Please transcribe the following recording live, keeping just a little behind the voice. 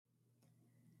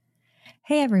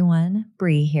Hey everyone,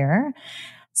 Bree here.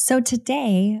 So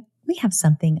today we have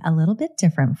something a little bit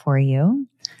different for you.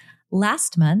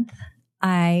 Last month,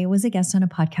 I was a guest on a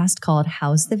podcast called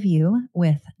How's the View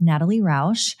with Natalie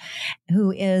Roush,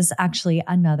 who is actually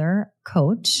another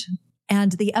coach.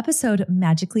 And the episode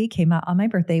magically came out on my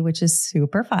birthday, which is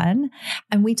super fun.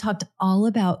 And we talked all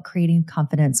about creating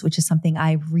confidence, which is something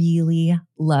I really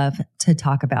love to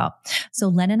talk about. So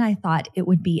Len and I thought it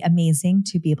would be amazing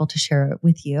to be able to share it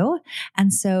with you.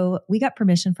 And so we got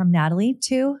permission from Natalie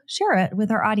to share it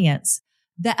with our audience.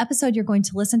 The episode you're going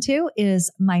to listen to is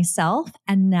myself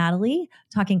and Natalie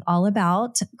talking all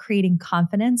about creating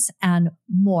confidence and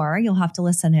more. You'll have to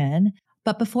listen in.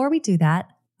 But before we do that,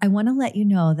 I want to let you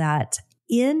know that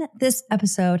in this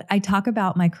episode, I talk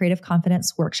about my creative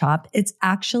confidence workshop. It's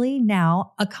actually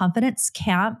now a confidence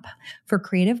camp for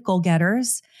creative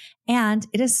goal-getters, and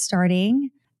it is starting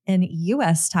in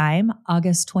US time,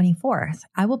 August 24th.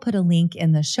 I will put a link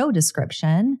in the show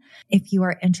description if you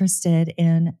are interested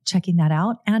in checking that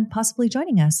out and possibly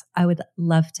joining us. I would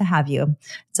love to have you.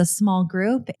 It's a small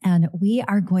group, and we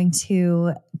are going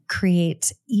to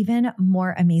create even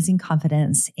more amazing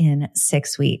confidence in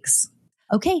 6 weeks.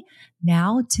 Okay,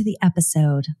 now to the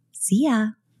episode. See ya.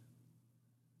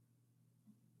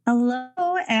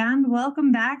 Hello and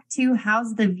welcome back to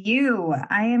How's the View?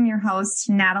 I am your host,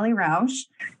 Natalie Roush,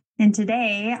 and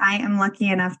today I am lucky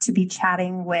enough to be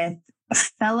chatting with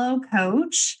fellow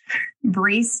coach,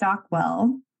 Bree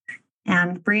Stockwell.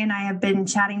 And Bree and I have been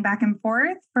chatting back and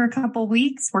forth for a couple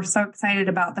weeks. We're so excited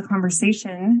about the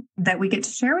conversation that we get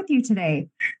to share with you today.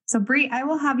 So Bree, I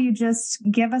will have you just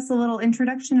give us a little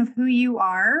introduction of who you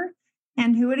are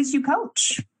and who it is you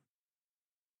coach.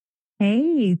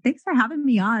 Hey, thanks for having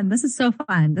me on. This is so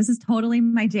fun. This is totally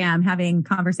my jam, having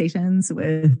conversations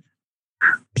with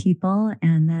people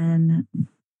and then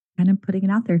kind of putting it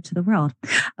out there to the world.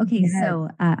 Okay, yes. So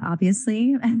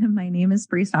obviously, my name is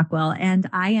Bree Stockwell, and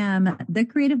I am the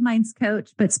Creative Minds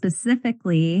coach, but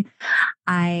specifically,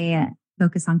 I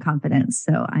focus on confidence.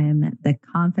 So I am the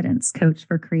confidence coach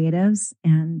for creatives,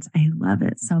 and I love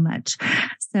it so much.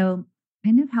 So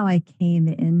kind of how I came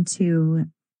into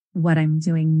what I'm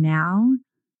doing now.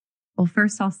 Well,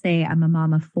 first I'll say I'm a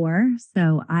mom of 4.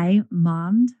 So I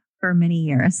mommed for many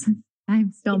years.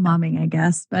 I'm still momming, I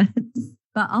guess, but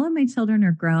all of my children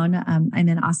are grown. I'm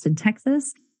in Austin,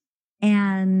 Texas.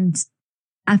 And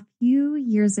a few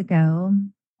years ago,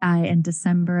 in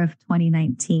December of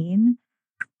 2019,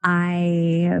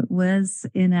 I was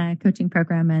in a coaching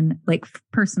program and like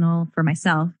personal for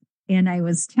myself. And I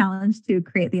was challenged to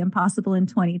create the impossible in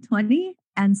 2020.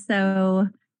 And so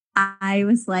I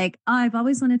was like, oh, I've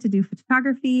always wanted to do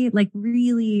photography, like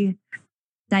really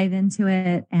dive into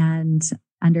it and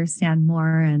understand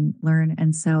more and learn.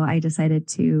 And so I decided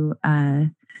to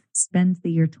spend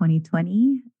the year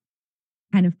 2020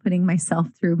 kind of putting myself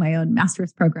through my own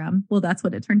master's program. Well, that's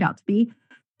what it turned out to be.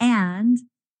 And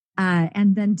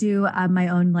then do my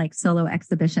own like solo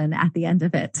exhibition at the end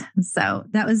of it. So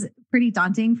that was pretty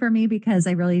daunting for me because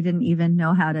I really didn't even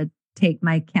know how to take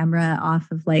my camera off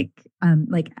of like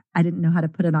I didn't know how to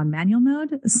put it on manual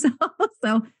mode. So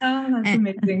oh, that's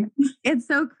amazing. It's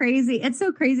so crazy. It's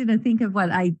so crazy to think of what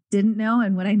I didn't know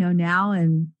and what I know now,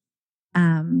 and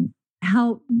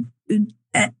how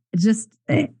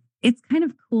it's kind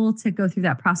of cool to go through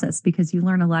that process because you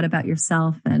learn a lot about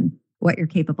yourself and what you're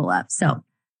capable of. So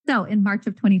in March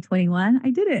of 2021, I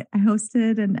did it. I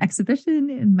hosted an exhibition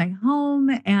in my home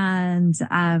and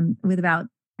with about,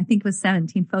 I think it was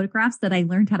 17 photographs that I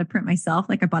learned how to print myself.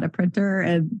 Like I bought a printer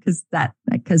and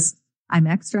because I'm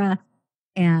extra.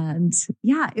 And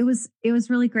yeah, it was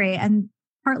really great. And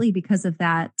partly because of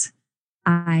that,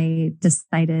 I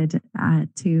decided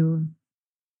to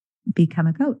become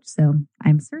a coach. So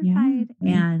I'm certified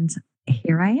and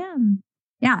here I am.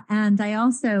 Yeah. And I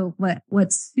also,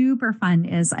 what's super fun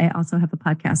is I also have a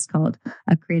podcast called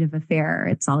A Creative Affair.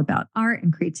 It's all about art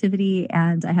and creativity.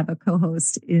 And I have a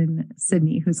co-host in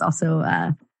Sydney who's also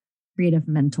a creative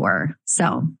mentor.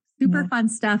 So super fun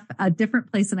stuff, a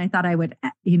different place than I thought I would,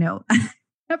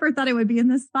 never thought I would be in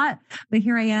this spot, but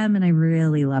here I am and I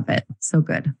really love it. So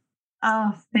good.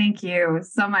 Oh, thank you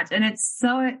so much. And it's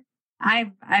so,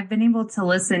 I've been able to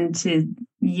listen to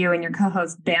you and your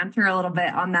co-host banter a little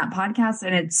bit on that podcast,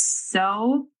 and it's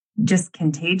so just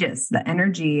contagious, the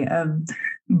energy of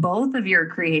both of your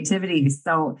creativity.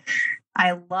 So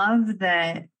I love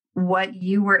that what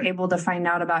you were able to find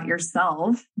out about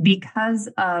yourself because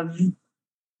of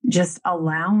just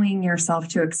allowing yourself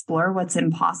to explore what's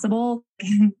impossible,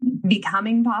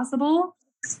 becoming possible.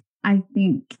 I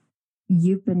think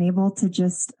you've been able to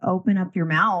just open up your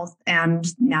mouth and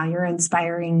now you're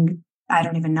inspiring I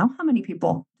don't even know how many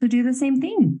people who do the same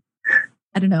thing.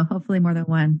 I don't know. Hopefully more than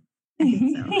one. I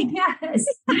think so. Yes.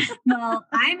 Well,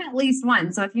 I'm at least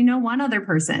one. So if you know one other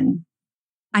person.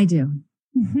 I do.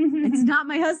 It's not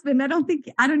my husband. I don't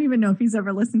even know if he's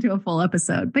ever listened to a full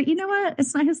episode, but you know what?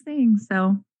 It's not his thing.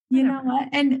 So you know what?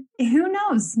 And who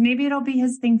knows? Maybe it'll be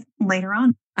his thing later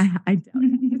on. I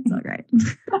don't. It's all right.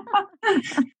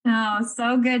 Oh,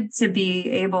 so good to be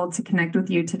able to connect with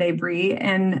you today, Bree.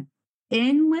 And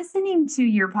in listening to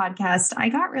your podcast, I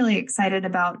got really excited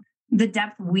about the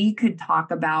depth we could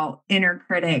talk about inner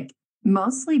critic,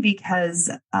 mostly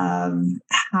because of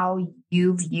how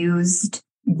you've used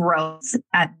growth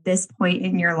at this point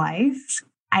in your life.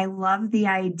 I love the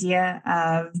idea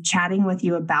of chatting with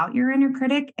you about your inner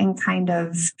critic and kind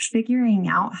of figuring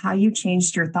out how you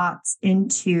changed your thoughts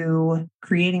into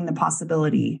creating the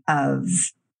possibility of,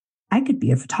 I could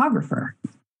be a photographer.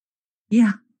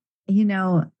 Yeah. You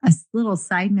know, a little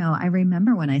side note, I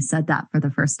remember when I said that for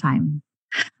the first time.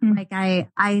 Like I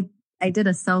did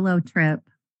a solo trip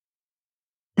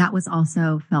that was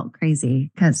also felt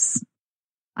crazy because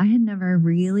I had never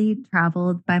really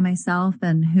traveled by myself,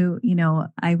 and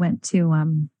I went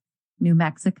to New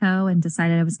Mexico and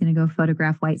decided I was going to go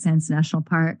photograph White Sands National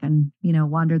Park and,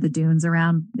 wander the dunes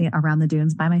around the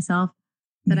dunes by myself.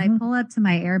 But I pull up to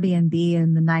my Airbnb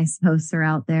and the nice hosts are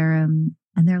out there and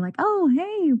they're like, "Oh,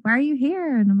 hey, why are you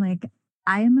here?" And I'm like,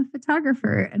 "I am a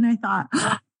photographer." And I thought,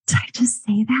 did I just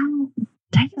say that?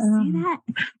 Did I just say that?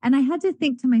 And I had to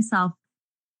think to myself,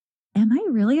 am I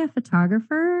really a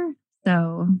photographer?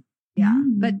 So, yeah.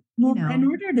 But, in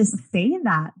order to say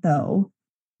that, though,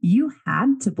 you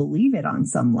had to believe it on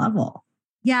some level.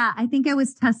 Yeah, I think I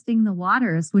was testing the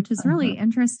waters, which is really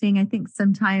interesting. I think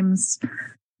sometimes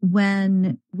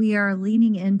when we are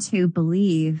leaning into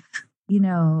belief,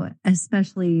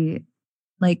 especially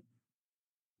like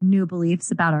new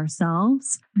beliefs about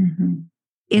ourselves,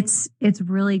 it's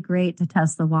really great to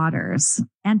test the waters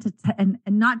and and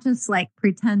not just like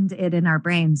pretend it in our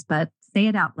brains, but say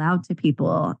it out loud to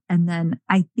people. And then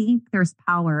I think there's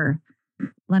power.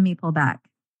 Let me pull back.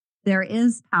 There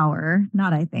is power,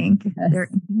 not I think. Yes. There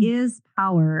is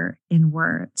power in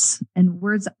words, and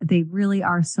words, they really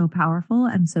are so powerful.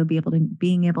 And so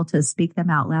being able to speak them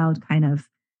out loud kind of,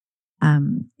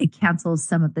 it cancels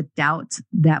some of the doubt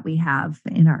that we have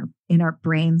in our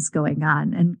brains going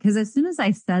on. And because as soon as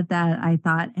I said that, I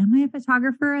thought, am I a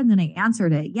photographer? And then I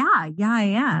answered it. Yeah, I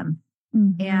am.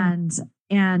 I'm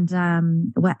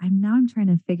trying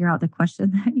to figure out the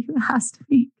question that you asked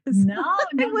me. No,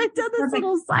 I went down this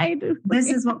little side. This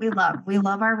is what we love. We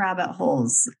love our rabbit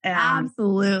holes.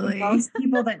 Absolutely. Most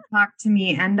people that talk to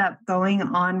me end up going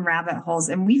on rabbit holes,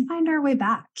 and we find our way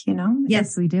back,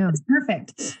 Yes, we do. It's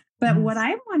perfect. But what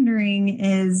I'm wondering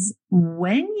is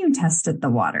when you tested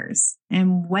the waters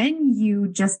and when you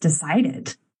just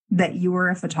decided that you were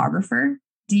a photographer,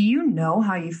 do you know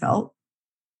how you felt?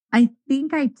 I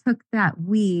think I took that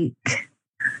week,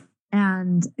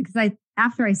 and because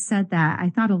after I said that, I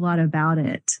thought a lot about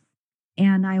it,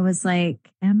 and I was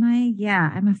like, am I?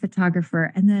 Yeah, I'm a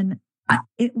photographer. And then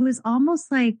it was almost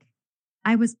like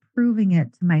I was proving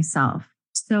it to myself.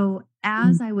 So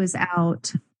as I was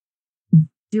out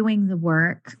doing the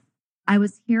work, I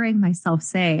was hearing myself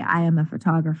say, I am a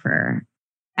photographer.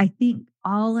 I think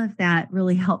all of that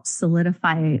really helped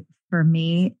solidify for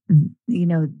me,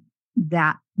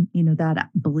 that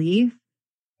belief.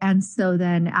 And so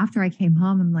then after I came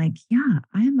home, I'm like, yeah,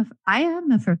 I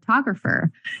am a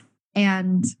photographer.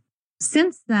 And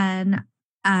since then,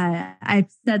 I've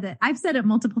said it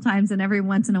multiple times, and every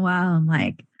once in a while,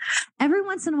 I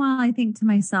think to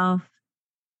myself,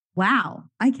 wow,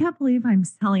 I can't believe I'm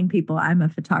telling people I'm a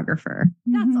photographer.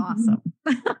 That's awesome.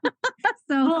 I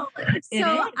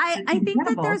think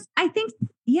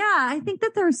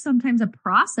that there's sometimes a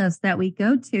process that we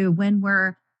go to when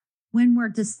we're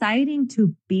deciding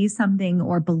to be something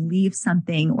or believe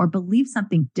something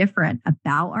different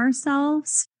about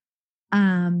ourselves.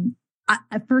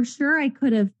 For sure, I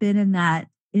could have been in that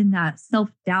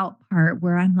self-doubt part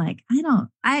where I'm like,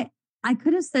 I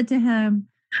could have said to him,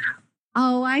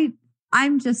 "Oh,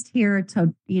 I'm just here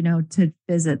to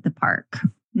visit the park."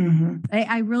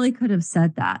 I really could have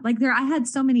said that. I had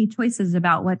so many choices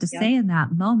about what to say in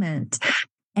that moment.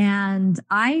 And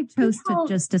I chose to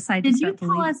just decide to start. Did you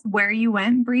tell us where you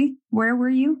went, Bree? Where were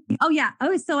you? Oh, yeah.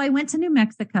 So I went to New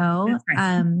Mexico. That's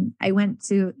right.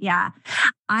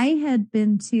 I had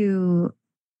been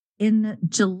in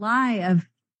July of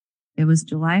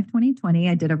 2020.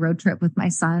 I did a road trip with my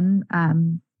son.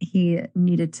 He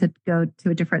needed to go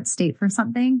to a different state for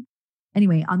something.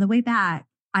 Anyway, on the way back,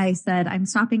 I said, I'm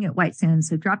stopping at White Sands.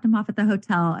 So dropped him off at the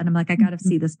hotel and I'm like, I got to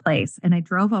see this place. And I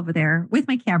drove over there with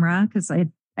my camera because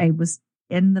I was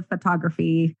in the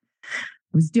photography,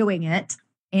 was doing it.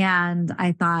 And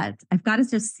I thought, I've got to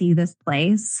just see this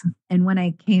place. And when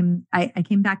I came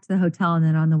back to the hotel, and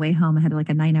then on the way home, I had like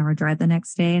a 9-hour drive the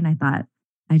next day. And I thought,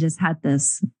 I just had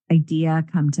this idea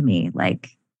come to me,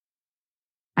 like,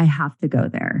 I have to go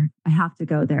there. I have to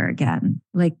go there again.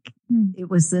 Like it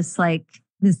was this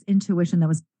intuition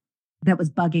that was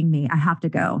bugging me. I have to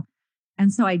go.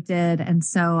 And so I did. And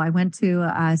so I went to,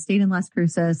 stayed in Las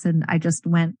Cruces, and I just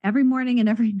went every morning and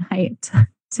every night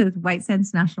to White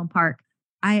Sands National Park.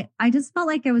 I just felt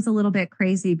like it was a little bit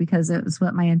crazy because it was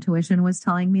what my intuition was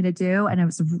telling me to do. And I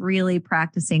was really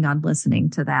practicing on listening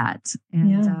to that.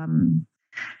 And,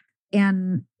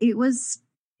 and it was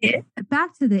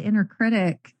back to the inner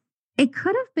critic. It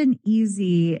could have been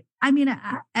easy. I mean,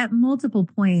 at multiple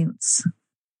points,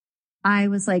 I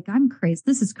was like, I'm crazy.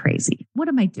 This is crazy. What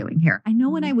am I doing here? I know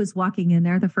when I was walking in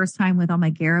there the first time with all my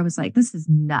gear, I was like, this is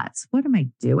nuts. What am I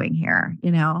doing here?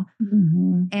 You know?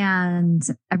 And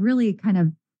I really kind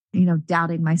of,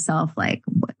 doubting myself, like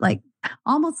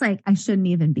almost like I shouldn't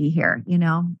even be here,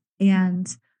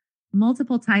 and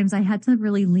multiple times I had to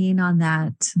really lean on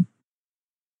that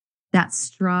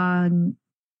strong,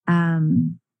 I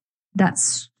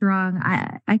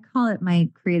call it my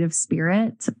creative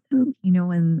spirit,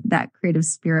 when that creative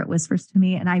spirit whispers to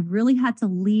me. And I really had to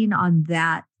lean on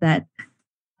that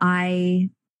I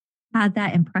had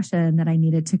that impression that I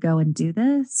needed to go and do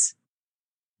this,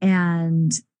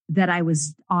 and that I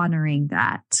was honoring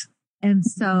that. And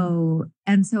so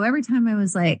every time I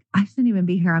was like, I shouldn't even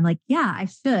be here, I'm like, yeah, I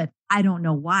should. I don't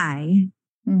know why,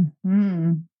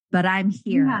 but I'm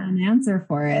here. You had an answer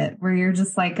for it where you're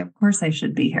just like, of course I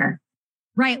should be here.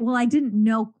 Right. Well, I didn't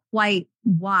know quite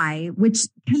why, which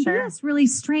can be this really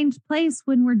strange place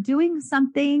when we're doing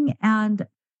something and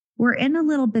we're in a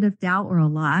little bit of doubt or a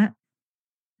lot.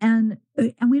 And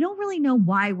we don't really know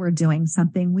why we're doing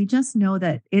something. We just know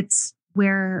that it's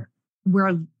where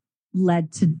we're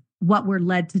led to, what we're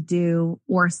led to do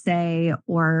or say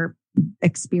or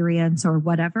experience or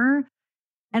whatever.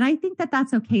 And I think that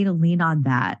that's okay to lean on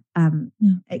that,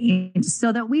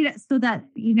 so that that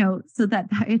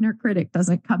inner critic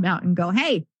doesn't come out and go,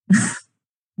 hey,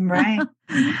 right,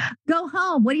 go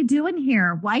home. What are you doing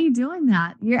here? Why are you doing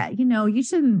that? Yeah, you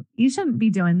shouldn't be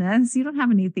doing this. You don't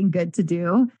have anything good to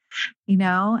do,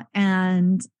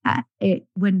 And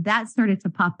when that started to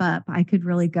pop up, I could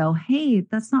really go, hey,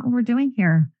 that's not what we're doing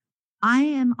here. I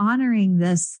am honoring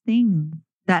this thing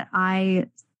that I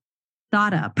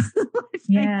thought up,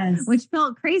 which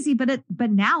felt crazy, but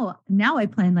now I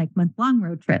plan like month-long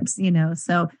road trips,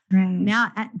 so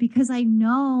now, because I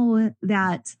know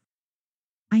that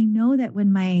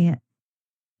when my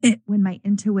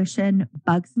intuition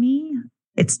bugs me,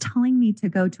 it's telling me to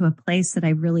go to a place that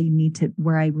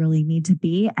where I really need to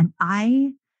be. And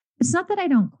it's not that I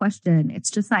don't question,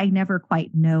 it's just that I never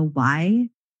quite know why,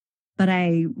 but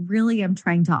I really am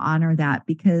trying to honor that,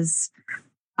 because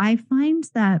I find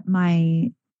that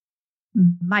my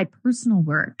personal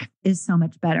work is so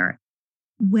much better.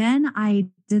 When I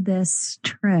did this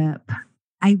trip,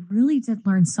 I really did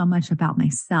learn so much about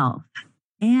myself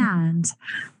and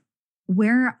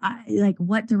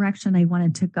what direction I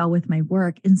wanted to go with my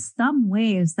work. In some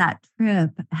ways, that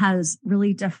trip has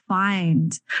really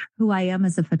defined who I am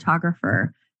as a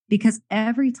photographer, because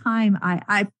every time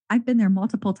I've been there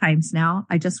multiple times now.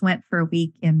 I just went for a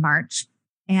week in March,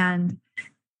 and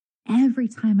every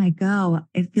time I go,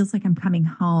 it feels like I'm coming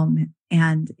home.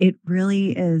 And it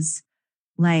really is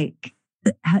like,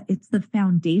 it's the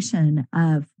foundation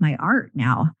of my art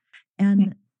now.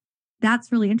 And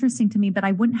that's really interesting to me, but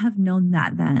I wouldn't have known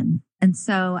that then. And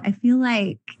so I feel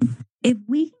like if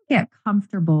we can get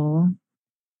comfortable,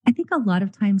 I think a lot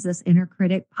of times this inner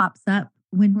critic pops up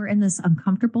when we're in this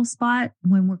uncomfortable spot,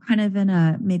 when we're kind of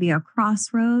in maybe a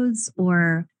crossroads,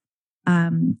 or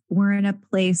we're in a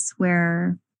place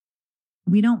where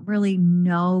we don't really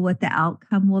know what the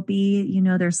outcome will be.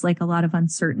 There's like a lot of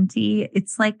uncertainty.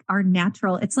 It's like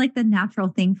the natural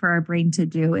thing for our brain to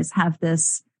do is have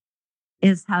this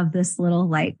little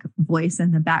like voice in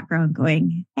the background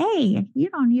going, hey, you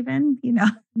don't even,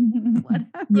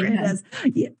 whatever it is.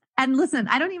 Yeah. And listen,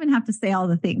 I don't even have to say all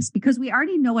the things, because we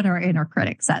already know what our inner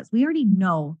critic says. We already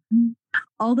know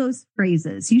all those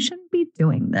phrases. You shouldn't be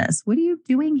doing this. What are you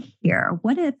doing here?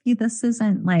 What if this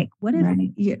isn't like, what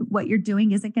if what you're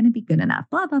doing isn't going to be good enough?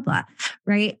 Blah, blah, blah.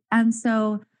 Right. And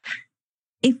so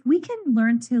if we can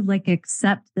learn to like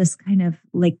accept this kind of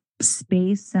like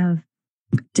space of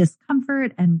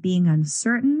discomfort and being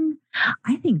uncertain.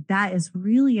 I think that is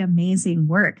really amazing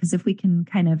work, because if we can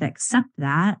kind of accept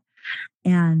that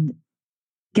and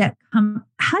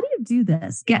how do you do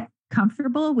this? Get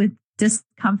comfortable with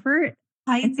discomfort?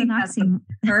 I think that's a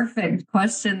perfect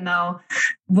question, though.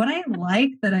 What I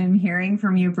like that I'm hearing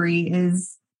from you, Bree,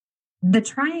 is the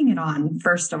trying it on,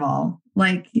 first of all.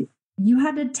 Like, you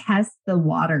had to test the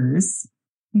waters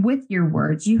with your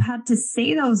words. You had to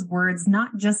say those words,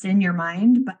 not just in your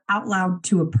mind, but out loud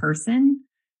to a person.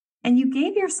 And you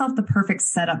gave yourself the perfect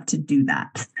setup to do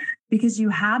that, because you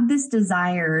had this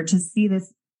desire to see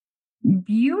this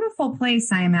beautiful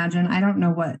place. I imagine. I don't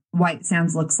know what White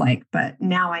Sands looks like, but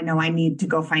now I know I need to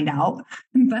go find out.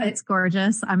 But it's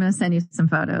gorgeous. I'm going to send you some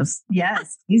photos.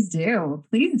 Yes, please do.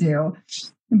 Please do.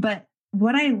 But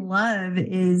what I love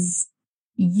is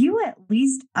you at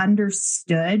least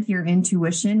understood your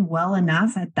intuition well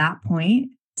enough at that point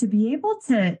to be able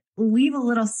to leave a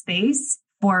little space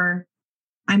for,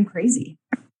 I'm crazy.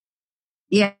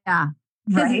 Yeah.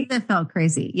 Right. It felt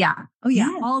crazy. Yeah. Oh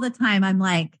yeah. Yes. All the time. I'm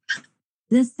like,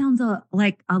 this sounds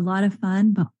like a lot of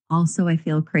fun, but also I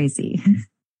feel crazy.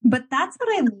 But that's what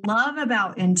I love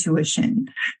about intuition.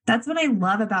 That's what I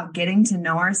love about getting to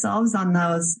know ourselves on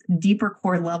those deeper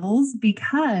core levels,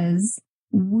 because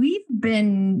we've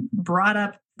been brought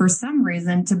up for some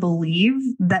reason to believe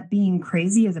that being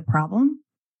crazy is a problem.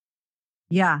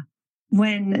 Yeah.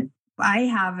 When I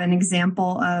have an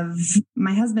example of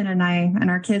my husband and I and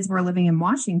our kids were living in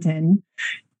Washington,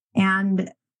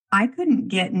 and I couldn't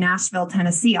get Nashville,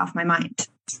 Tennessee off my mind.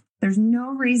 There's no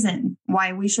reason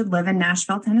why we should live in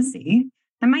Nashville, Tennessee.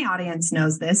 And my audience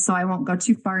knows this, so I won't go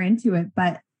too far into it.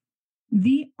 But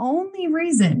the only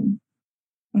reason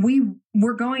we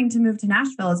were going to move to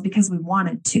Nashville is because we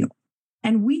wanted to.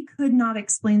 And we could not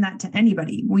explain that to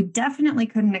anybody. We definitely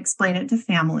couldn't explain it to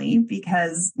family,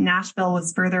 because Nashville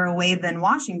was further away than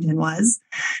Washington was.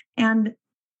 And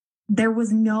there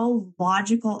was no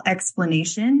logical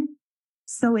explanation.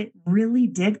 So it really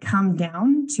did come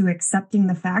down to accepting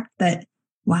the fact that,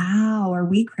 wow, are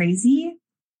we crazy?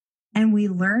 And we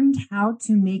learned how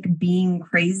to make being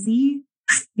crazy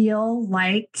feel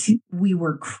like we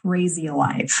were crazy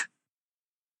alive.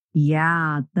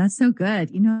 Yeah, that's so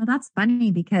good. That's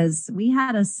funny, because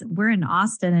we're in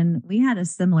Austin and we had a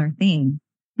similar thing.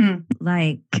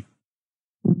 Like,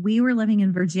 we were living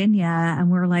in Virginia and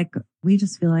we're like, we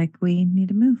just feel like we need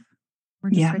to move. We're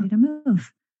just ready to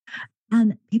move.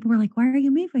 And people were like, why are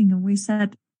you moving? And we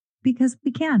said, because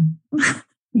we can.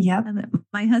 Yep. And then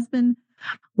my husband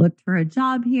looked for a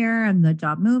job here and the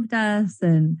job moved us,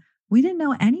 and we didn't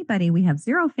know anybody. We have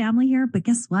zero family here, but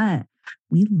guess what?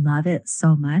 We love it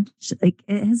so much. Like,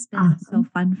 it has been so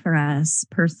fun for us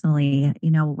personally.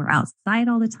 We're outside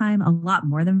all the time, a lot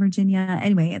more than Virginia.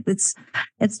 Anyway, it's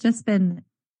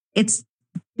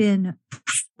been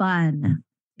fun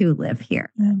to live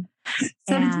here.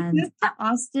 So did you move to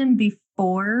Austin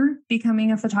before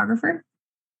becoming a photographer?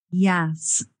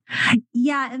 Yes.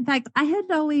 Yeah. In fact, I had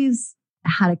always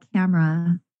had a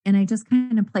camera and I just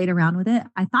kind of played around with it.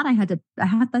 I thought I had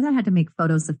to make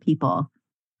photos of people.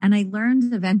 And I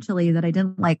learned eventually that I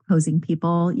didn't like posing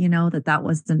people, that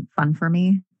wasn't fun for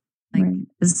me. Like,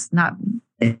 it's not,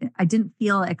 I didn't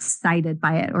feel excited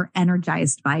by it or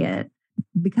energized by it,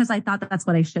 because I thought that's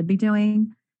what I should be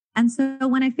doing. And so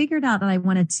when I figured out that I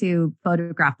wanted to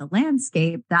photograph the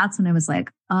landscape, that's when I was like,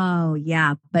 oh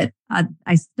yeah, but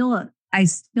I still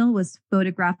was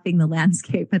photographing the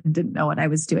landscape and didn't know what I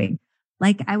was doing.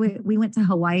 Like, we went to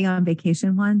Hawaii on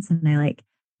vacation once, and I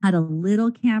had a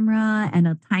little camera and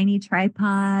a tiny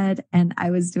tripod, and I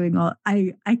was doing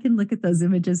I can look at those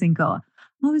images and go,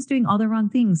 I was doing all the wrong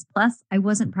things. Plus, I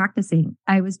wasn't practicing.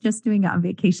 I was just doing it on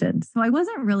vacation. So I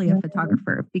wasn't really a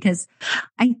photographer, because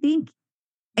I think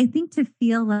to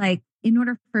feel like, in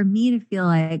order for me to feel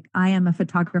like I am a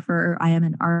photographer or I am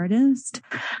an artist,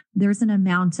 there's an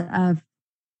amount of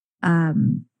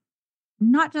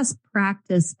not just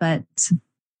practice, but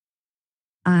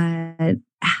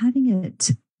having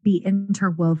it be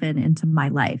interwoven into my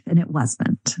life. And it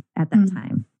wasn't at that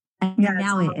time. And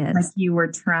now it is. Like you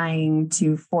were trying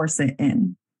to force it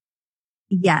in.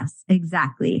 Yes,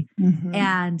 exactly. Mm-hmm.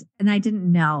 And I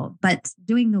didn't know, but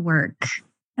doing the work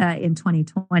in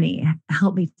 2020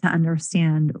 helped me to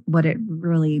understand what it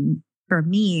really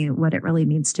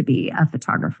means to be a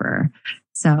photographer.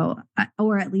 So,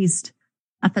 or at least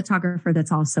a photographer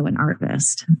that's also an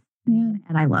artist. Yeah.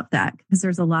 And I love that, because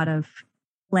there's a lot of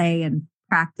play and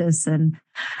practice and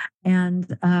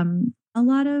a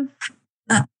lot of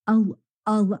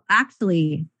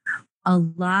actually a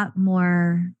lot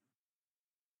more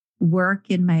work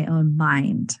in my own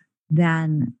mind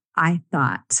than I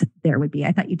thought there would be.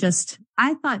 I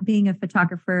thought being a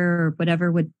photographer or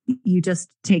whatever you just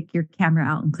take your camera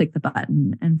out and click the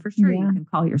button. And for sure, you can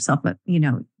call yourself, but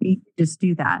you just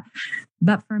do that.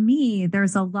 But for me,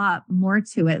 there's a lot more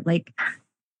to it. Like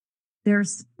there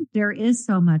is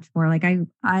so much more. Like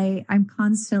I'm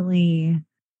constantly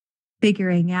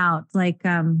figuring out, like,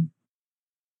 I'm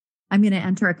going to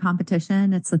enter a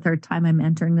competition. It's the third time I'm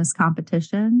entering this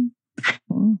competition.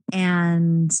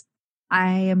 And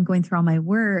I am going through all my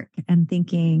work and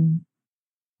thinking,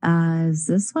 is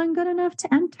this one good enough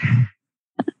to enter?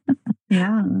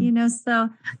 Yeah.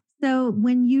 So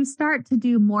when you start to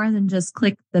do more than just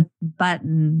click the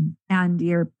button and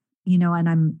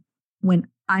when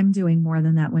I'm doing more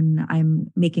than that, when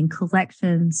I'm making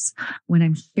collections, when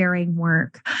I'm sharing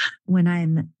work, when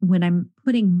I'm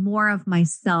putting more of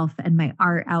myself and my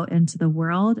art out into the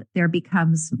world,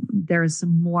 there's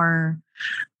more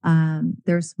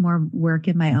work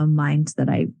in my own mind that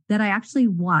I actually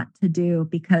want to do,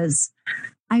 because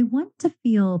I want to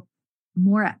feel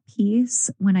more at peace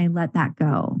when I let that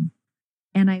go.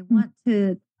 And I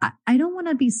don't want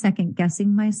to be second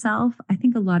guessing myself. I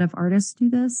think a lot of artists do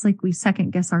this. Like we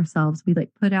second guess ourselves. We like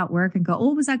put out work and go,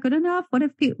 oh, was that good enough? What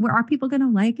if are people going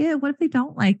to like it? What if they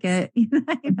don't like it?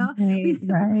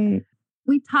 Right.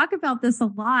 We talk about this a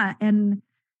lot. And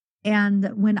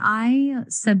when I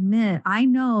submit, I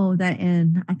know that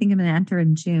I think I'm going to enter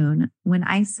in June. When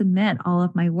I submit all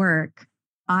of my work,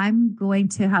 I'm going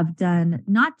to have done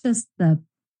not just the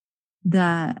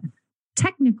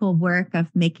technical work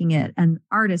of making it an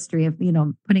artistry of,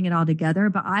 putting it all together,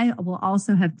 but I will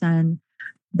also have done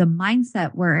the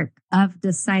mindset work of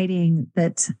deciding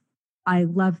that I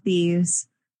love these.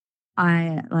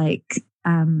 I like,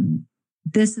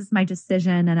 this is my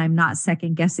decision and I'm not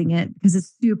second guessing it, because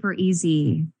it's super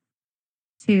easy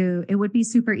it would be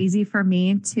super easy for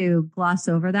me to gloss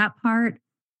over that part,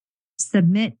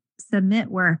 submit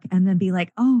work, and then be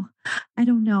like, oh, I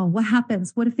don't know what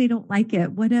happens. What if they don't like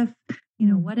it? What if,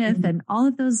 and all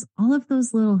of those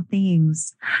little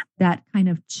things that kind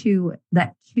of chew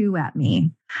at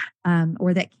me,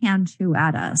 or that can chew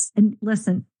at us. And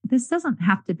listen, this doesn't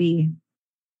have to be,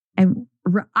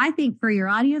 I think for your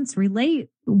audience, relate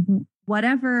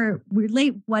whatever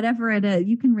it is.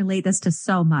 You can relate this to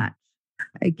so much.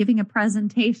 Giving a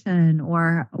presentation,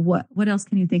 or what else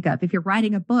can you think of? If you're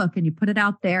writing a book and you put it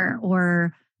out there,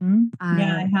 or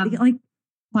I have like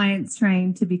clients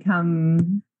trying to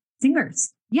become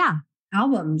singers. Yeah.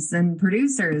 Albums and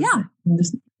producers. Yeah.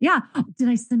 Yeah. Did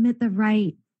I submit the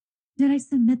right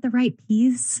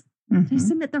piece? Mm-hmm. Did I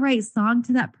submit the right song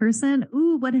to that person?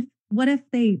 Ooh, what if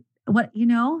they,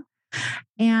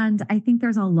 and I think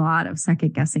there's a lot of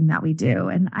second guessing that we do.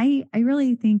 And I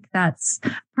really think that's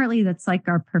like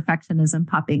our perfectionism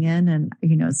popping in, and,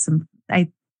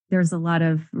 there's a lot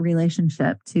of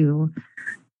relationship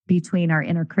between our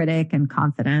inner critic and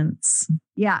confidence.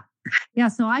 Yeah. Yeah.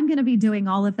 So I'm going to be doing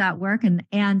all of that work, and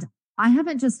I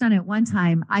haven't just done it one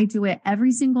time. I do it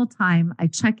every single time. I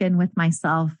check in with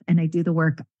myself and I do the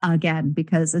work again,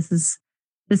 because this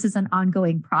is an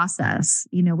ongoing process.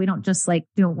 We don't just like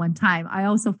do it one time. I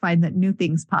also find that new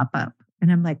things pop up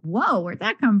and I'm like, whoa, where'd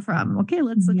that come from? Okay,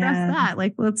 let's address that.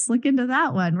 Like, let's look into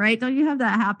that one, right? Don't you have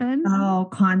that happen? Oh,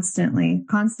 constantly,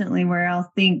 where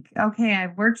I'll think, okay,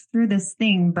 I've worked through this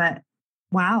thing, but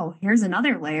wow, here's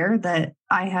another layer that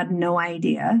I had no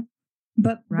idea.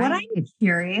 But what I'm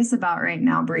curious about right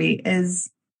now, Brie, is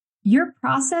your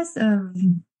process of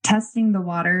testing the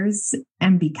waters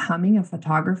and becoming a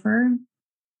photographer.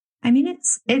 I mean,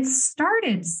 it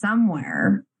started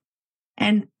somewhere,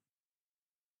 and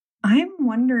I'm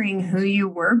wondering who you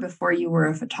were before you were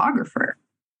a photographer.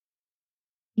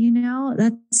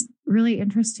 That's a really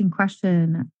interesting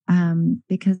question,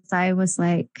 because I was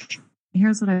like,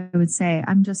 here's what I would say.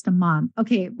 I'm just a mom.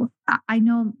 Okay, I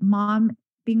know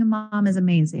being a mom is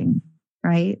amazing,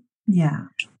 right? Yeah.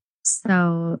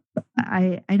 So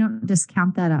I don't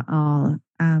discount that at all.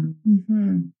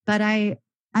 But I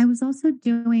was also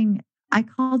doing, I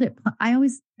call it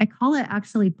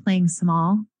actually playing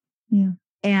small. Yeah.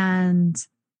 And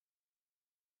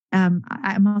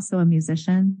I'm also a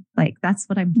musician. Like that's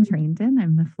what I'm trained in.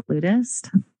 I'm a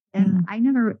flutist. And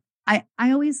I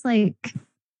always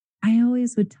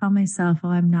would tell myself, oh,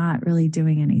 I'm not really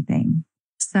doing anything.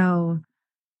 So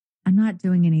I'm not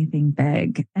doing anything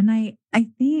big. And I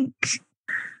think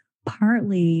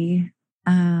partly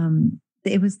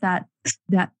it was that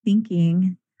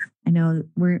thinking. I know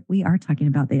we are talking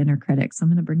about the inner critic, so I'm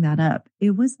going to bring that up.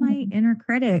 It was my inner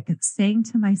critic saying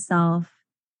to myself,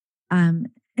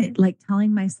 like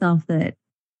telling myself that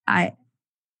I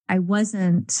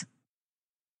wasn't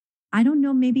I don't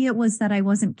know, maybe it was that I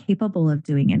wasn't capable of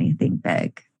doing anything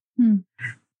big.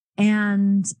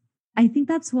 And I think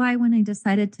that's why when I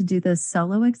decided to do the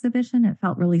solo exhibition, it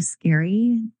felt really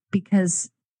scary because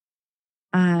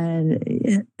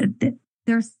there's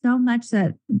so much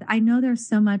that I know there's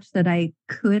so much that I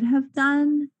could have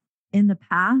done in the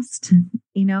past,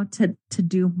 to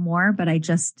do more, but I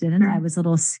just didn't. I was a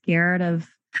little scared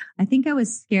I think I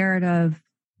was scared of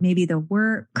maybe the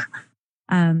work.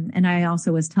 And I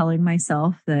also was telling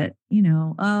myself that,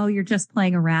 oh, you're just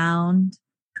playing around.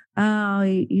 Oh,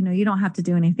 you don't have to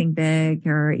do anything big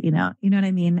or, you know what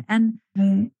I mean? And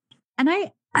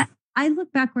I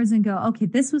look backwards and go, okay,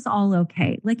 this was all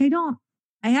okay. Like,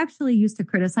 I actually used to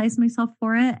criticize myself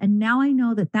for it. And now I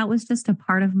know that that was just a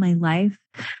part of my life.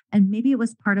 And maybe it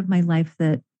was part of my life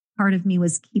that part of me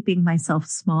was keeping myself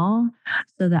small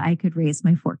so that I could raise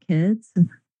my 4 kids.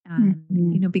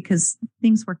 And, because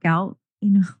things work out,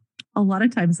 a lot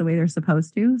of times the way they're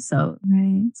supposed to. So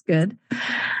it's good.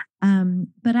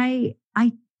 But I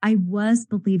was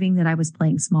believing that I was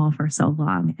playing small for so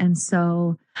long. And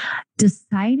so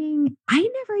I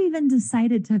never even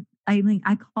decided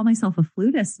I call myself a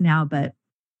flutist now, but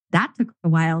that took a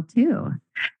while too.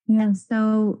 Yeah.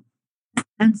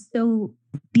 And so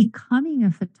becoming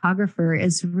a photographer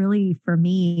is really, for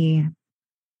me,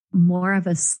 more of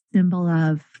a symbol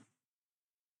of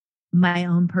my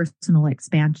own personal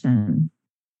expansion.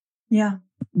 Yeah.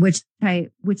 Which I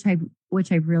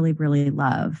really, really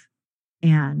love.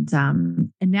 And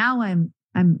now I'm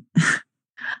I'm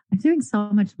doing so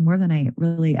much more than I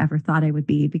really ever thought I would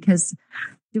be, because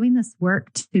doing this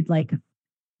work to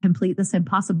complete this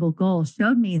impossible goal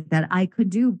showed me that I could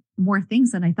do more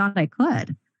things than I thought I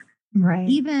could. Right.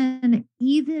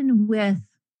 Even with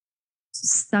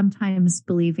sometimes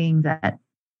believing that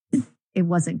it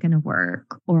wasn't going to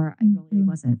work or I really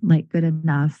wasn't good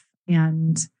enough.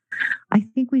 And I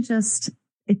think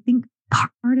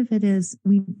part of it is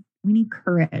we need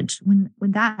courage. When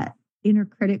that inner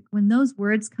critic, when those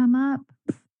words come up,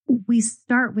 we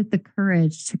start with the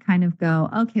courage to kind of go,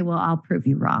 okay, well, I'll prove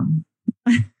you wrong.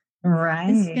 Right.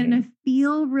 It's going to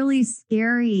feel really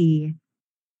scary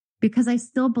because I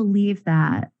still believe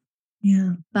that.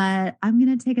 Yeah. But I'm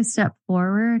going to take a step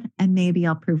forward and maybe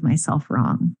I'll prove myself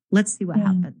wrong. Let's see what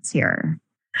happens here.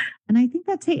 And I think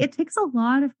that it takes a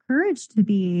lot of courage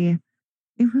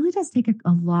it really does take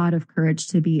a lot of courage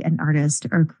to be an artist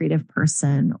or a creative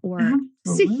person or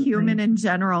just a human in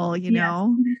general,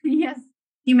 know? Yes.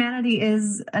 Humanity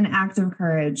is an act of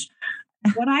courage.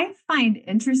 What I find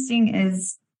interesting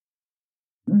is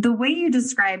the way you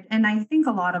described, and I think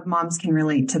a lot of moms can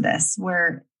relate to this,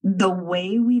 where the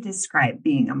way we describe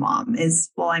being a mom is,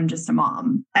 well, I'm just a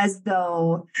mom, as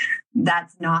though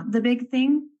that's not the big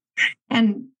thing.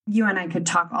 And you and I could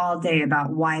talk all day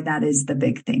about why that is the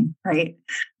big thing, right?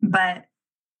 But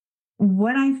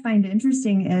what I find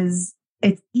interesting is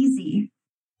it's easy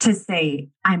to say,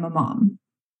 I'm a mom.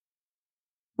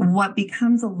 What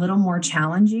becomes a little more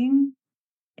challenging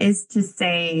is to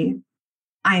say,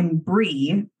 I'm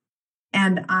Bree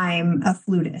and I'm a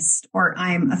flutist or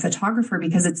I'm a photographer,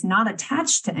 because it's not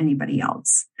attached to anybody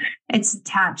else. It's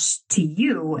attached to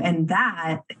you. And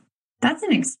that's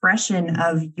an expression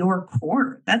of your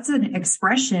core. That's an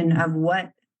expression of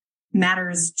what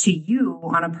matters to you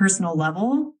on a personal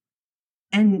level.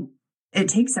 And it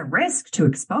takes a risk to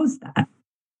expose that.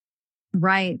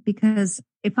 Right. Because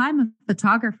if I'm a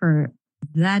photographer,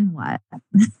 then what?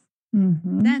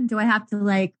 Then do I have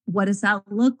to what does that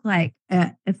look like?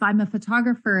 If I'm a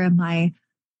photographer,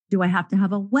 do I have to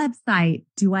have a website?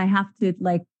 Do I have to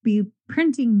be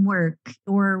printing work,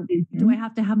 or do I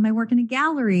have to have my work in a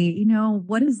gallery?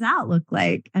 What does that look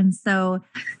like? And so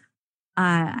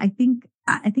I think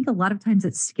a lot of times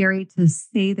it's scary to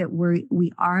say that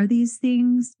we are these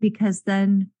things, because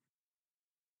then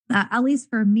at least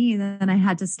for me, then I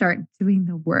had to start doing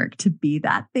the work to be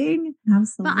that thing.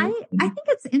 Absolutely. But I think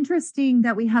it's interesting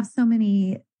that we have so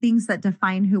many things that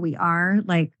define who we are.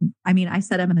 I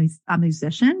said I'm a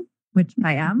musician, which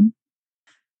I am.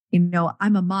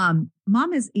 I'm a mom.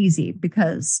 Mom is easy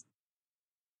because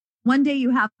one day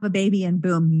you have a baby and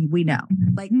boom, we know.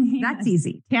 That's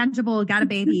easy. Tangible, got a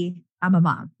baby, I'm a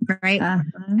mom, right?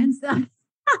 And so,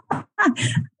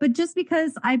 but just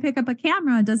because I pick up a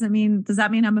camera does that mean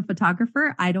I'm a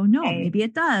photographer? I don't know. Maybe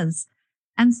it does.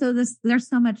 And so there's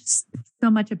so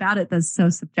much about it that's so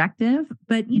subjective.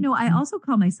 But, I also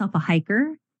call myself a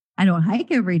hiker. I don't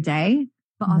hike every day,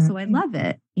 but also I love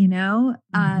it.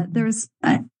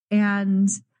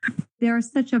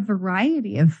 There's such a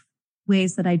variety of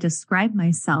ways that I describe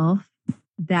myself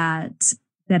that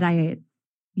I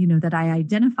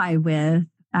identify with.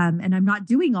 And I'm not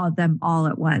doing all of them all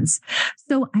at once.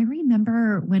 So I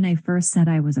remember when I first said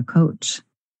I was a coach.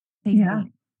 Yeah.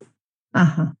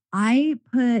 I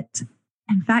put,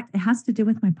 in fact, it has to do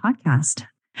with my podcast.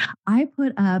 I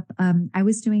put up, I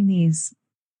was doing these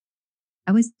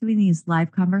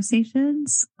live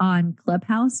conversations on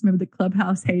Clubhouse. Remember the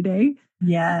Clubhouse heyday?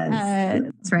 Yes.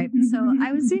 That's right. So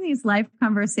I was doing these live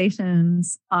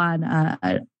conversations on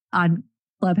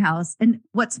Clubhouse. And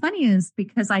what's funny is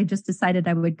because I just decided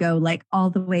I would go like all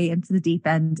the way into the deep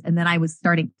end. And then I was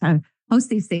starting to host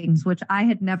these things, which I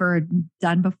had never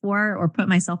done before or put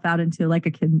myself out into like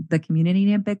the community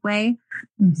in a big way.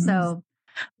 So,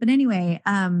 but anyway,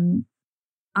 I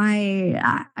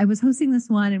was hosting this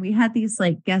one and we had these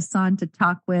like guests on to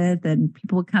talk with, and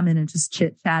people would come in and just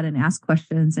chit chat and ask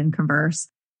questions and converse.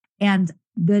 And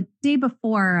the day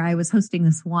before I was hosting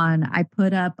this one, I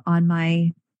put up on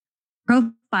my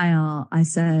profile, I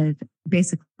said,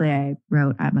 basically I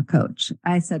wrote, I'm a coach.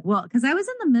 I said, well, because I was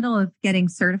in the middle of getting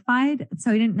certified.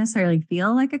 So I didn't necessarily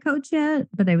feel like a coach yet,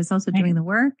 but I was also doing the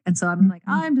work. And so I'm like,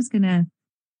 oh, I'm just going to,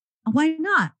 why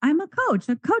not? I'm a coach,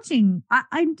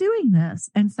 I'm doing this.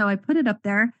 And so I put it up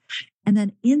there. And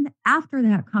then after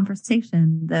that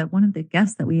conversation, one of the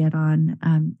guests that we had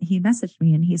on, he messaged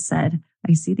me and he said,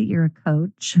 I see that you're a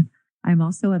coach. I'm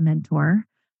also a mentor.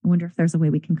 I wonder if there's a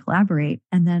way we can collaborate.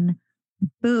 And then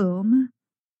boom,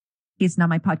 he's now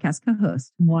my podcast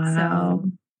co-host. Wow.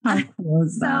 How cool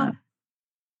is that?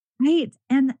 Right.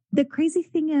 And the crazy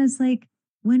thing is like,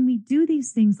 when we do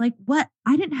these things, like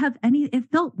it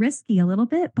felt risky a little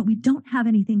bit, but we don't have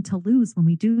anything to lose when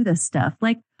we do this stuff.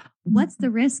 Like, what's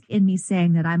the risk in me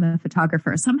saying that I'm a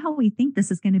photographer? Somehow we think this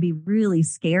is going to be really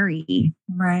scary.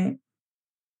 Right.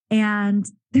 And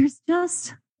there's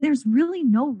really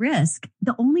no risk.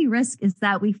 The only risk is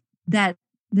that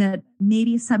that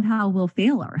maybe somehow we'll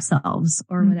fail ourselves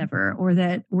or whatever, or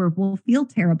that we'll feel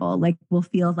terrible, like we'll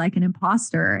feel like an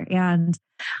imposter. And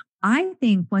I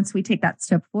think once we take that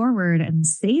step forward and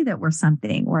say that we're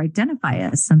something or identify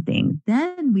as something,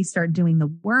 then we start doing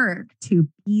the work to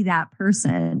be that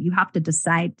person. You have to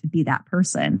decide to be that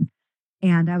person.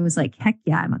 And I was like, heck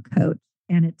yeah, I'm a coach.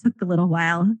 And it took a little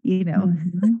while,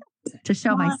 to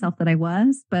show myself that I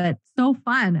was, but so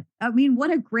fun. I mean,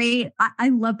 what a great, I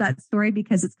love that story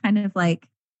because it's kind of like,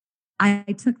 I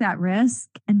took that risk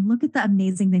and look at the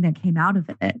amazing thing that came out of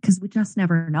it because we just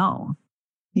never know.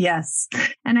 Yes.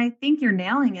 And I think you're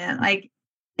nailing it. Like,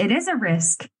 it is a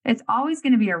risk. It's always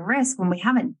going to be a risk when we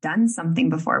haven't done something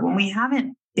before, when we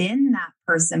haven't been that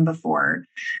person before.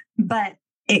 But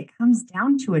it comes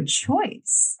down to a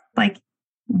choice. Like,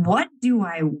 what do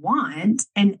I want?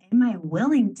 And am I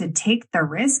willing to take the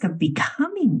risk of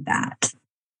becoming that?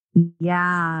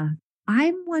 Yeah.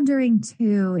 I'm wondering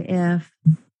too, if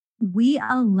we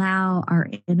allow our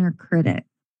inner critic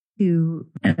to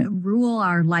rule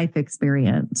our life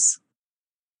experience,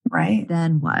 right?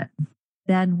 Then what?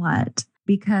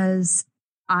 Because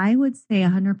I would say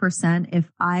 100%,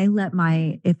 if I let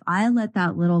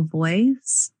that little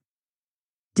voice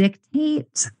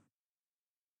dictate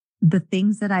the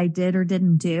things that I did or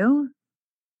didn't do,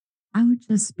 I would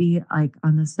just be like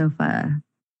on the sofa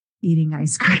eating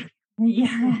ice cream.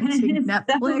 Yeah,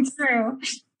 Netflix. So true.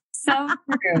 So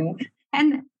true.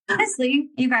 And honestly,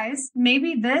 you guys,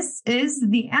 maybe this is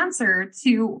the answer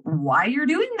to why you're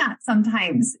doing that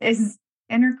sometimes is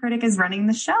inner critic is running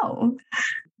the show.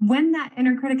 When that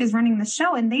inner critic is running the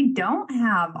show and they don't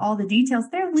have all the details,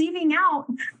 they're leaving out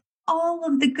all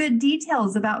of the good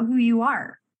details about who you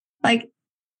are. Like,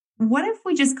 what if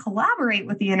we just collaborate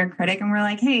with the inner critic and we're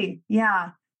like, hey,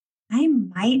 yeah, I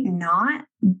might not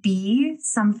be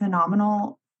some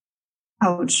phenomenal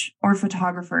coach or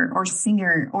photographer or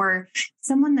singer or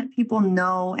someone that people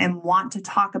know and want to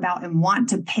talk about and want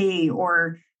to pay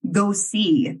or go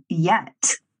see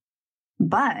yet.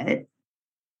 But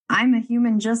I'm a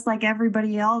human just like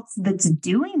everybody else that's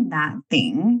doing that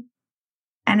thing.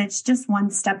 And it's just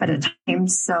one step at a time.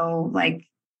 So like,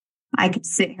 I could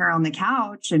sit here on the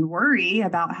couch and worry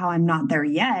about how I'm not there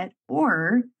yet,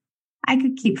 or I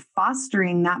could keep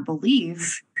fostering that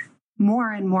belief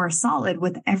more and more solid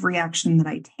with every action that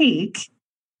I take.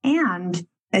 And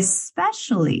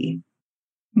especially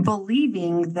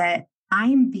believing that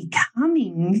I'm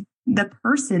becoming the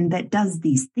person that does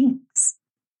these things.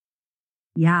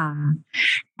 Yeah.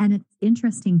 And it's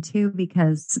interesting too,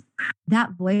 because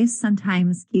that voice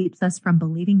sometimes keeps us from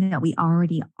believing that we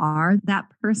already are that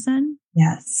person.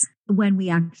 Yes. When we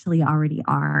actually already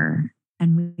are.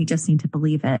 And we just need to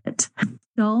believe it.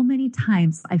 So many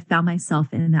times I found myself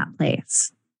in that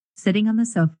place, sitting on the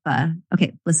sofa.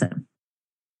 Okay, listen,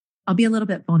 I'll be a little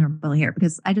bit vulnerable here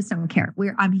because I just don't care.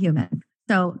 I'm human.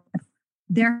 So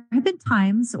there have been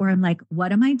times where I'm like,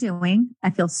 what am I doing? I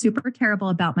feel super terrible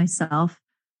about myself.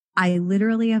 I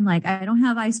literally am like, I don't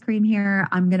have ice cream here.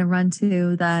 I'm going to run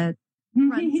to the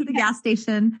gas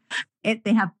station.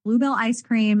 They have Bluebell ice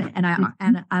cream and I'm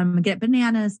going to get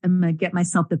bananas. I'm going to get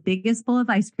myself the biggest bowl of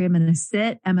ice cream. I'm going to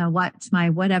sit. I'm going to watch my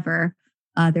whatever.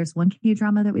 There's one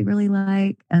K-drama that we really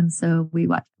like. And so we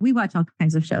watch all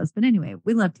kinds of shows, but anyway,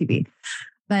 we love TV.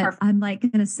 But perfect. I'm like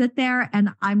going to sit there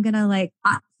and I'm going to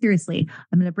seriously,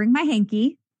 I'm going to bring my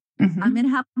hanky. Mm-hmm. I'm going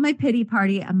to have my pity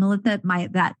party. I'm going to let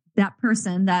that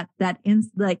person, that in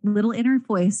like little inner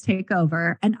voice take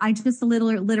over. And I just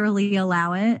literally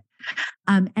allow it.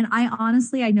 And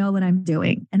I know what I'm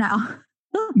doing. And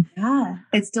yeah,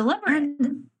 it's deliberate.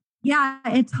 And yeah,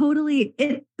 it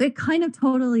kind of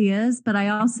totally is. But I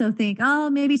also think, oh,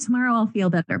 maybe tomorrow I'll feel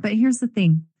better. But here's the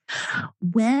thing.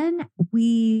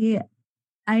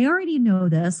 I already know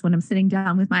this when I'm sitting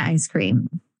down with my ice cream,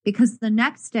 because the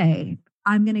next day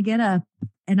I'm going to get up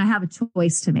and I have a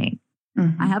choice to make.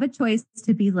 Mm-hmm. I have a choice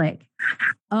to be like,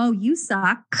 oh, you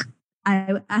suck.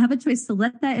 I have a choice to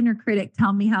let that inner critic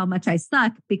tell me how much I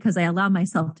suck because I allow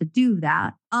myself to do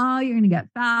that. Oh, you're going to get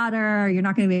fatter. You're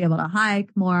not going to be able to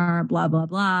hike more, blah, blah,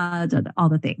 blah, all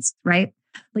the things, right?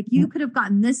 Like you could have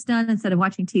gotten this done instead of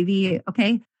watching TV.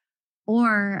 Okay.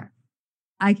 Or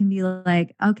I can be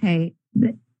like, okay,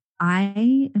 that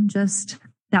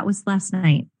was last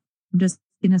night. I'm just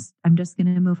going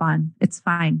to move on. It's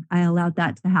fine. I allowed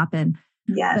that to happen.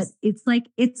 Yes. But it's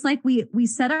like we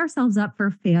set ourselves up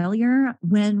for failure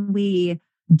when we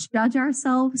judge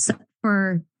ourselves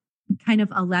for kind of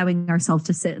allowing ourselves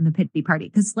to sit in the pity party.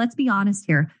 Because let's be honest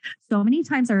here. So many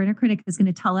times our inner critic is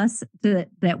going to tell us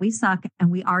that we suck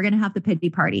and we are going to have the pity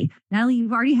party. Natalie,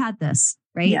 you've already had this,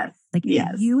 right? Yes.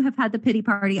 You have had the pity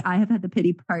party. I have had the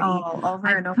pity party. Oh, over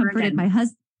I've and over comforted again. my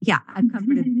husband. Yeah, I've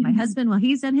comforted my husband while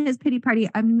he's in his pity party.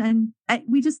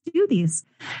 We just do these.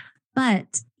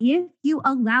 But if you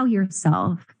allow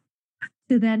yourself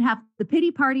to then have the pity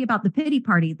party about the pity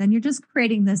party, then you're just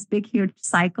creating this big, huge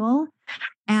cycle.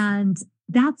 And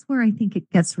that's where I think it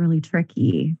gets really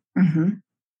tricky. Mm-hmm.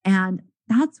 And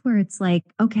that's where it's like,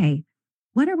 okay,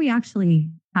 what are we actually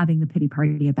having the pity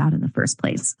party about in the first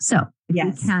place? So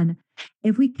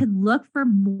if we can look for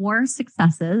more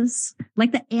successes,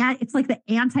 it's like the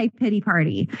anti-pity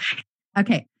party.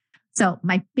 Okay. So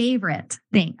my favorite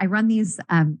thing, I run these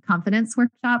confidence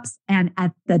workshops, and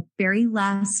at the very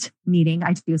last meeting,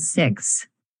 I do six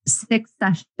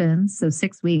sessions. So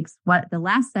 6 weeks. What the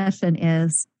last session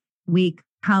is, we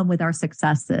come with our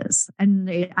successes,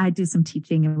 and I do some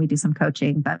teaching and we do some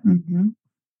coaching, but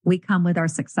we come with our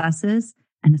successes.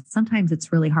 And sometimes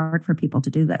it's really hard for people to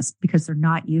do this because they're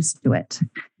not used to it.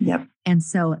 Yep. And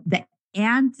so the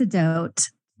antidote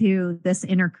to this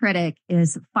inner critic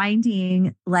is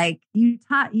finding, like you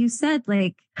said,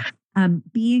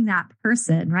 being that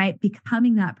person, right?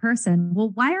 Becoming that person.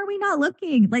 Well, why are we not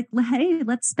looking like, hey,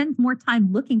 let's spend more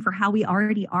time looking for how we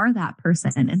already are that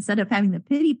person instead of having the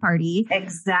pity party.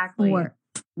 Exactly.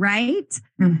 Right.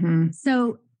 Mm-hmm.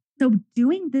 So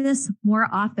doing this more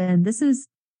often, this is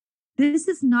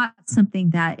not something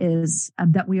that is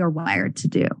that we are wired to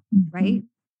do, right? Mm-hmm.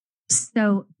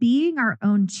 So being our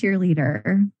own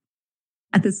cheerleader,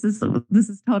 this is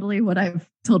totally what I've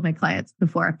told my clients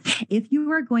before. If you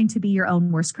are going to be your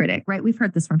own worst critic, right? We've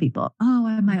heard this from people. Oh,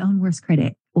 I'm my own worst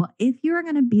critic. Well, if you're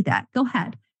going to be that, go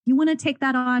ahead. You want to take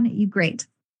that on? You great.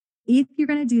 If you're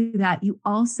going to do that, you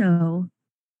also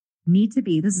need to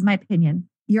be, this is my opinion,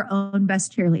 your own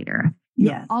best cheerleader.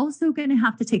 You're also going to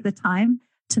have to take the time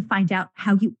to find out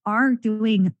how you are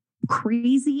doing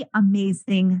crazy,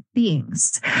 amazing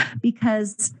things,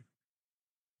 because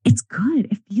it's good.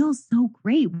 It feels so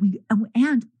great.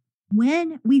 And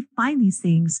when we find these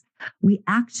things, we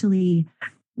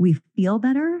feel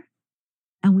better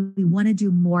and we want to do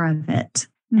more of it.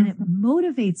 Mm-hmm. And it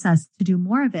motivates us to do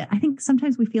more of it. I think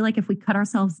sometimes we feel like if we cut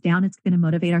ourselves down, it's going to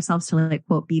motivate ourselves to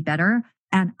quote, be better.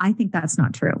 And I think that's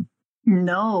not true.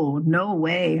 No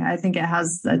way. I think it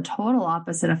has a total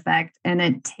opposite effect, and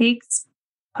it takes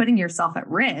putting yourself at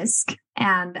risk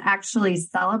and actually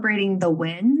celebrating the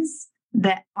wins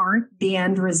that aren't the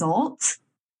end result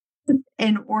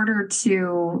in order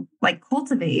to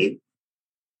cultivate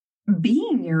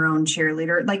being your own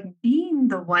cheerleader, being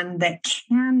the one that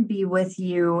can be with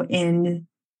you in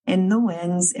the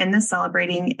wins, in the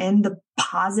celebrating, in the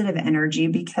positive energy,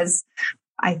 because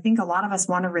I think a lot of us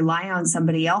want to rely on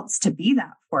somebody else to be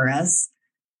that for us,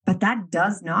 but that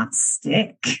does not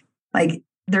stick.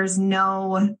 There's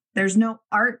no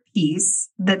art piece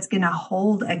that's going to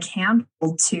hold a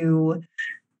candle to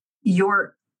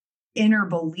your inner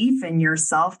belief in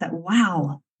yourself that,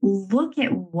 wow, look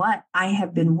at what I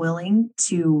have been willing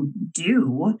to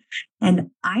do.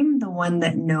 And I'm the one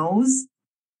that knows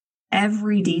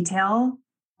every detail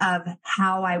of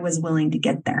how I was willing to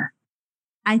get there.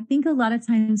 I think a lot of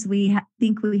times we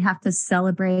think we have to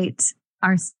celebrate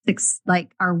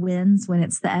our wins when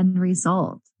it's the end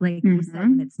result. Like you said,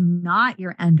 when it's not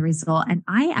your end result. And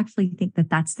I actually think that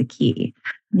that's the key.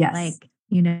 Yes. Like,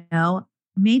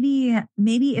 maybe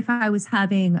if I was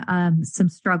having some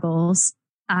struggles,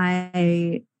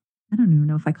 I don't even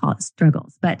know if I call it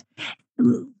struggles, but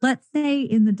let's say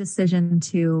in the decision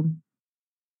to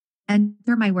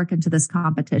enter my work into this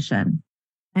competition,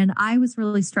 and I was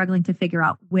really struggling to figure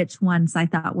out which ones I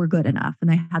thought were good enough. And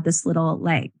I had this little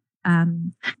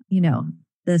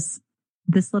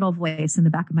this little voice in the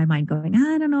back of my mind going,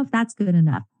 I don't know if that's good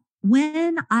enough.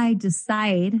 When I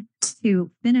decide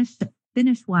to finish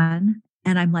one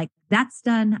and I'm like, that's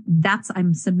done.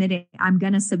 I'm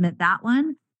going to submit that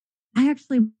one. I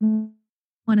actually want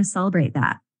to celebrate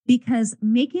that, because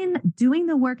doing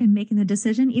the work and making the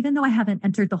decision, even though I haven't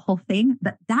entered the whole thing,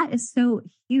 that is so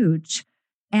huge.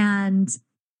 And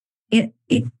it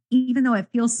even though it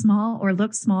feels small or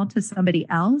looks small to somebody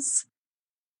else,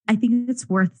 I think it's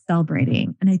worth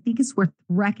celebrating. And I think it's worth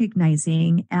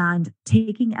recognizing and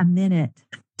taking a minute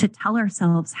to tell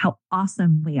ourselves how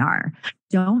awesome we are.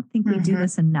 Don't think we do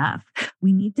this enough.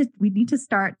 We need to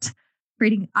start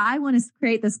creating. I want to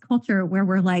create this culture where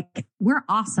we're like, we're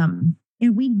awesome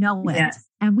and we know it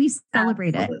and we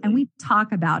celebrate it and we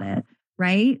talk about it.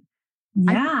 Right.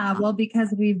 Yeah. Well,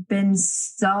 because we've been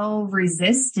so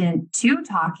resistant to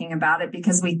talking about it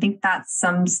because we think that's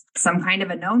some kind of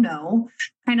a no-no,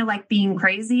 kind of like being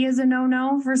crazy is a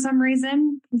no-no for some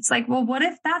reason. It's like, well, what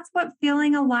if that's what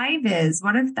feeling alive is?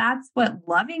 What if that's what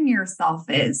loving yourself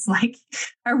is? Like,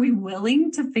 are we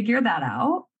willing to figure that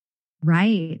out?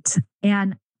 Right.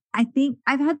 And I think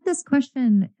I've had this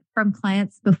question from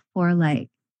clients before, like,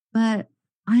 but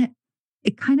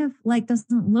it kind of like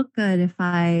doesn't look good if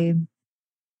I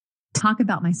talk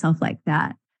about myself like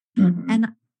that. And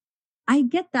I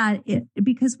get that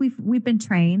because we've been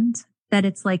trained that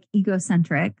it's like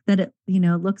egocentric, that it,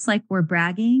 looks like we're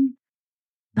bragging.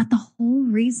 But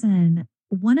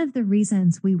one of the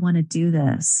reasons we want to do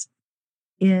this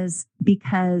is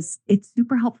because it's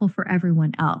super helpful for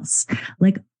everyone else.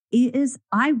 Like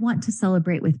I want to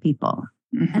celebrate with people.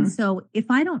 And so if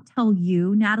I don't tell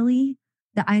you, Natalie,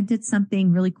 that I did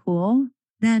something really cool,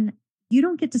 then you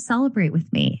don't get to celebrate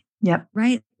with me. Yep.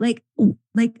 Right. Like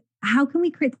how can we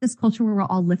create this culture where we're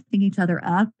all lifting each other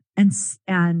up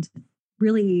and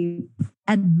really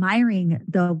admiring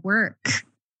the work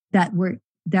that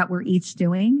we're each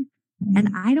doing? And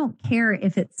I don't care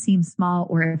if it seems small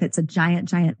or if it's a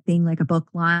giant thing like a book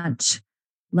launch.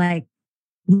 Like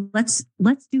let's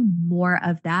do more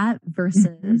of that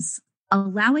versus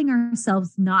allowing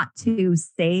ourselves not to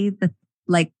say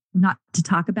not to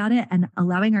talk about it, and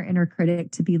allowing our inner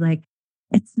critic to be like,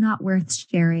 it's not worth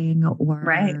sharing, or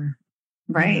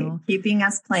right. Keeping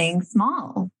us playing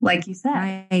small, like you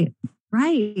said.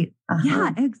 Right.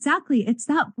 Yeah, exactly. It's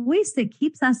that voice that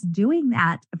keeps us doing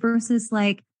that versus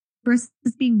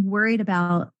being worried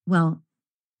about,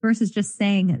 versus just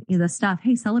saying the stuff,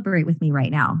 hey, celebrate with me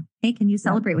right now. Hey, can you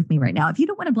celebrate with me right now? If you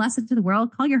don't want to bless it to the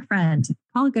world, call your friend,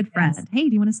 call a good friend. Yes. Hey,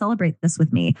 do you want to celebrate this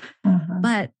with me?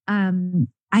 But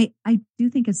I do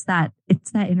think it's that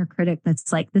inner critic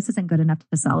that's like, this isn't good enough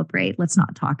to celebrate. Let's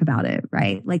not talk about it.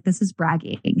 Right. Like this is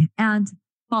bragging, and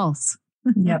false.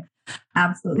 Yep.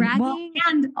 Absolutely. Bragging.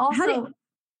 And also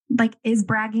is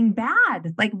bragging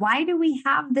bad? Like, why do we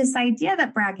have this idea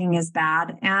that bragging is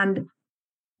bad? And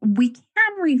we can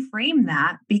reframe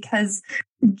that, because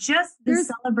just the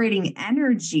celebrating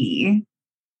energy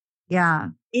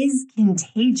is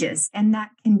contagious. And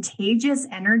that contagious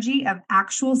energy of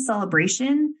actual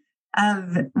celebration,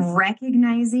 of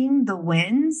recognizing the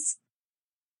wins,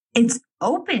 it's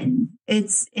open,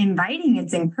 it's inviting,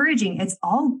 it's encouraging, it's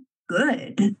all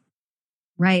good.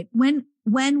 Right. When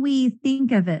we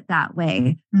think of it that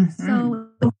way. So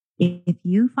if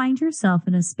you find yourself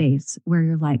in a space where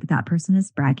you're like, that person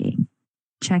is bragging,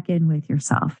 check in with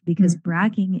yourself, because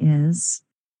bragging is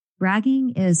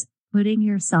putting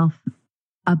yourself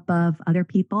above other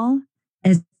people.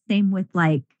 Is same with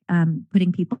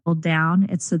putting people down.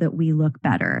 It's so that we look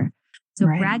better. So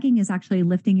bragging is actually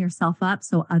lifting yourself up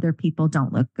so other people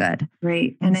don't look good.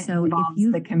 Right. And so it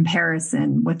involves the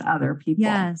comparison with other people.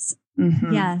 Yes.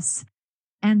 Yes.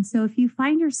 And so if you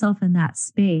find yourself in that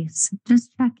space,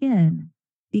 just check in,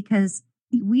 because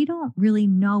we don't really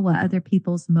know what other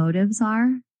people's motives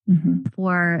are.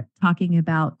 for talking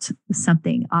about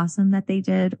something awesome that they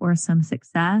did or some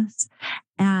success.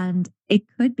 And it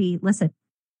could be, listen,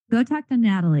 go talk to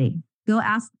Natalie. Go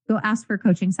ask for a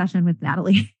coaching session with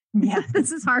Natalie. Yeah.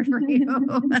 This is hard for you.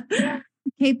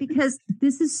 Okay. Because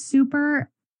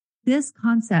this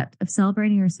concept of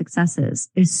celebrating your successes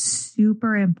is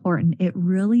super important. It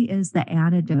really is the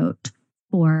antidote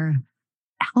for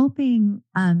helping,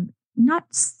 not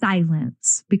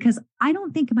silence, because I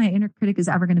don't think my inner critic is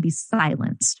ever going to be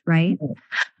silenced, right?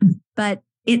 But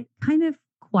it kind of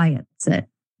quiets it.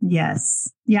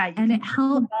 Yes. Yeah. And it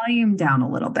helps the volume down a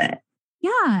little bit.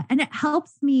 Yeah. And it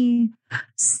helps me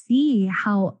see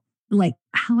how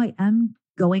I am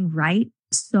going right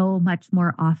so much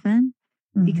more often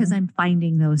because I'm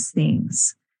finding those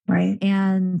things. Right.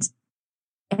 And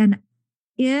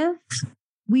if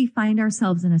we find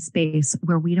ourselves in a space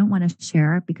where we don't want to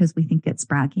share because we think it's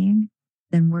bragging,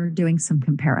 then we're doing some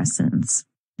comparisons.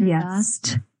 Yes.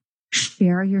 Just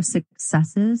share your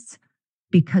successes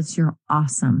because you're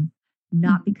awesome,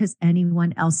 not because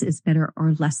anyone else is better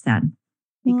or less than.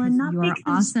 Because you're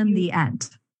awesome, the end.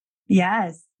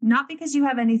 Yes. Not because you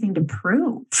have anything to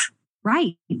prove.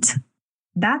 Right.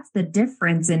 That's the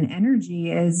difference in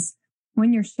energy, is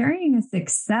when you're sharing a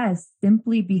success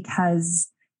simply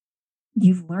because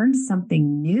you've learned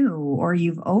something new or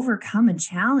you've overcome a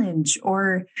challenge,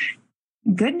 or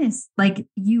goodness, like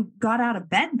you got out of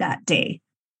bed that day.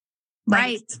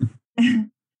 Right.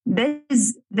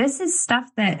 This is stuff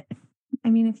that, I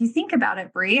mean, if you think about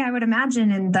it, Brie, I would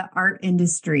imagine in the art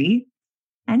industry,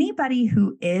 anybody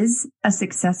who is a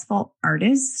successful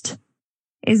artist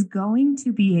is going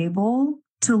to be able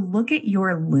to look at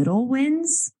your little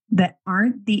wins that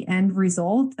aren't the end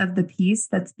result of the piece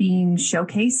that's being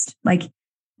showcased. Like,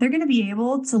 they're going to be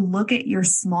able to look at your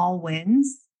small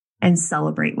wins and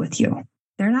celebrate with you.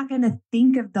 They're not going to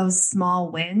think of those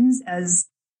small wins as,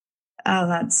 oh,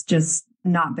 that's just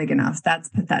not big enough. That's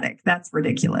pathetic. That's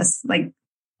ridiculous. Like,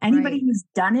 anybody who's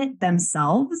done it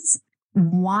themselves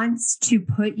wants to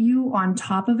put you on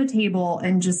top of a table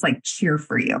and just like cheer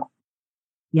for you.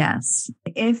 Yes.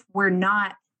 If we're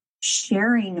not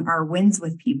sharing our wins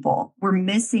with people, we're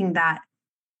missing that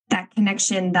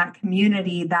connection, that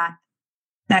community, that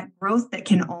growth that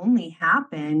can only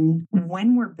happen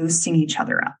when we're boosting each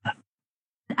other up.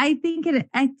 I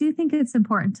do think it's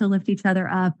important to lift each other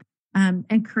up, and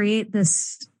create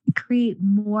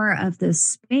more of this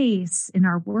space in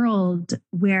our world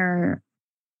where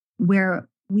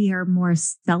we are more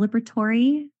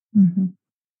celebratory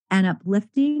and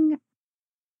uplifting,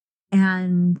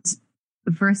 and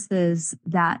versus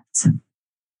that,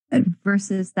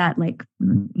 like,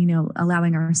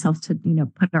 allowing ourselves to,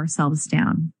 put ourselves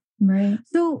down. Right.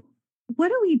 So what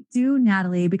do we do,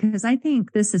 Natalie? Because I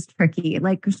think this is tricky.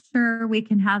 Like, sure, we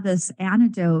can have this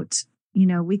antidote,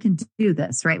 we can do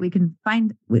this, right? We could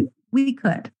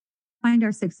find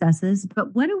our successes,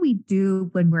 but what do we do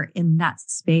when we're in that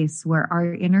space where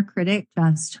our inner critic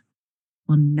just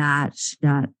will not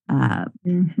shut up?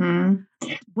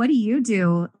 What do you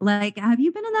do? Like, have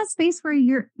you been in that space where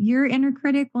your inner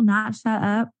critic will not shut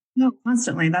up? No,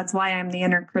 constantly. That's why I'm the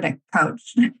inner critic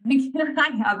coach.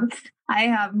 I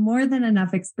have more than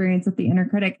enough experience with the inner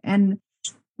critic. And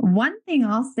one thing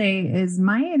I'll say is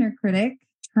my inner critic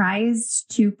tries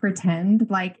to pretend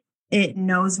like it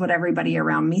knows what everybody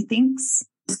around me thinks.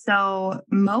 So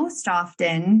most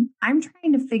often I'm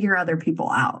trying to figure other people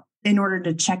out in order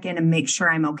to check in and make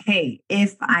sure I'm okay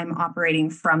if I'm operating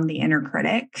from the inner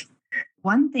critic.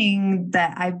 One thing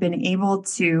that I've been able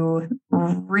to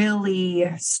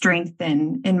really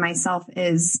strengthen in myself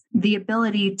is the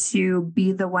ability to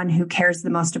be the one who cares the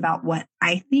most about what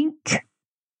I think.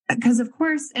 Because of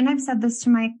course, and I've said this to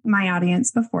my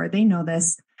audience before, they know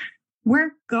this,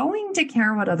 we're going to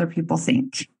care what other people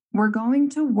think. We're going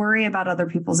to worry about other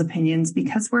people's opinions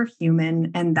because we're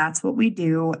human and that's what we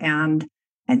do. And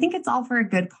I think it's all for a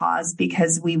good cause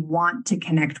because we want to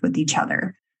connect with each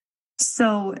other.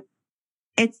 So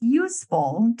it's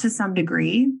useful to some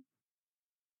degree,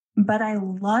 but I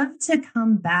love to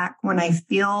come back when I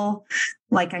feel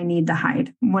like I need to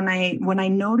hide. When I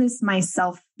notice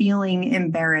myself feeling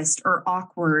embarrassed or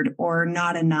awkward or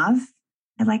not enough,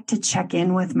 I like to check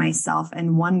in with myself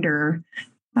and wonder,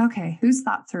 okay, whose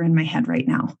thoughts are in my head right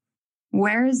now?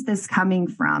 Where is this coming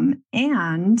from?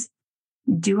 And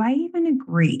do I even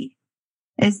agree?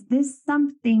 Is this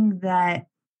something that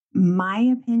my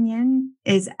opinion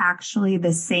is actually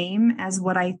the same as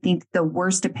what I think the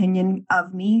worst opinion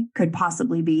of me could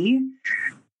possibly be?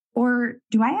 Or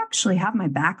do I actually have my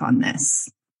back on this?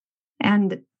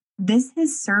 And this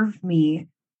has served me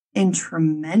in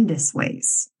tremendous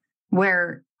ways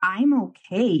where I'm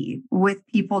okay with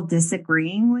people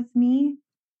disagreeing with me.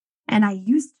 And I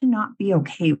used to not be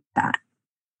okay with that.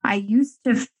 I used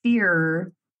to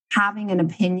fear having an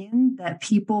opinion that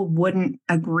people wouldn't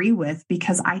agree with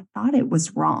because I thought it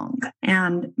was wrong.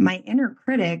 And my inner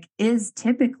critic is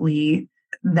typically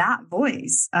that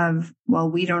voice of, well,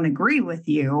 we don't agree with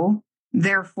you,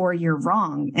 therefore you're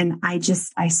wrong. And I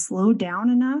slowed down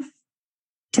enough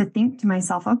to think to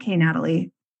myself, okay,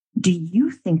 Natalie, do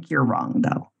you think you're wrong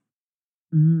though?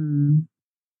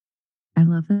 I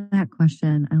love that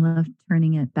question. I love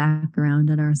turning it back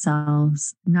around on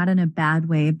ourselves, not in a bad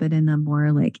way, but in a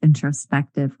more like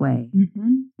introspective way,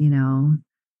 you know?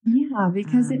 Yeah,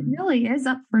 because it really is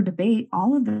up for debate.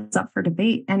 All of it's up for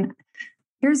debate. And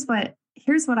here's what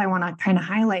I want to kind of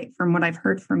highlight from what I've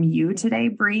heard from you today,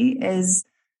 Bree, is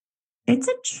it's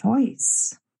a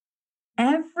choice.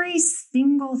 Every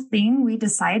single thing we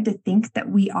decide to think that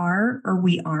we are or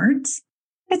we aren't,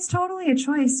 it's totally a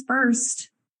choice first.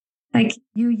 Like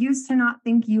you used to not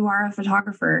think you are a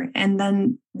photographer. And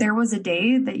then there was a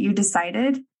day that you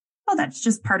decided, oh, that's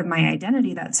just part of my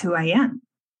identity. That's who I am.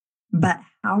 But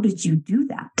how did you do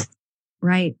that?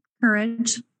 Right.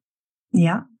 Courage.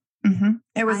 Yeah.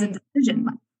 It was a decision.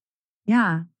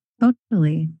 Yeah,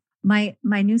 totally. My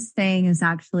new saying is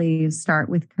actually start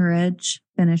with courage,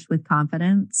 finish with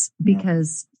confidence,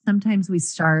 because sometimes we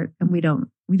start and we don't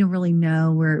really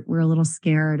know. We're a little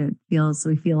scared.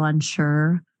 We feel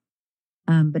unsure.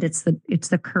 But it's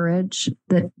the courage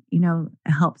that,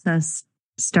 helps us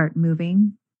start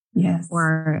moving. Yes.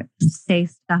 Or say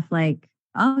stuff like,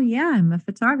 oh yeah, I'm a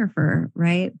photographer.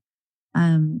 Right.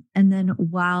 And then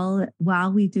while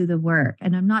we do the work,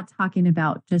 and I'm not talking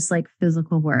about just like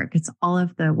physical work, it's all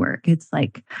of the work. It's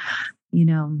like,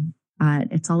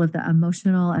 it's all of the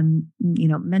emotional and,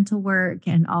 mental work,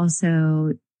 and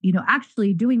also,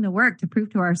 actually doing the work to prove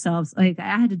to ourselves. Like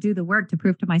I had to do the work to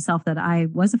prove to myself that I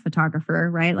was a photographer,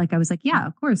 right? Like I was like, yeah,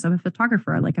 of course I'm a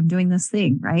photographer. Like I'm doing this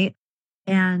thing. Right.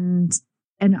 And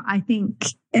I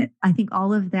think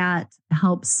all of that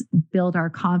helps build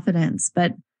our confidence,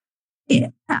 but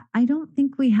I don't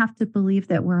think we have to believe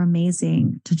that we're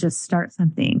amazing to just start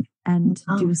something and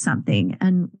do something.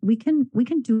 And we can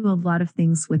do a lot of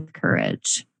things with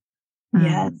courage.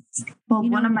 Yes. Well,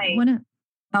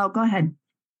 go ahead.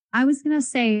 I was going to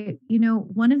say,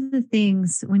 one of the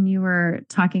things when you were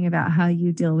talking about how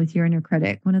you deal with your inner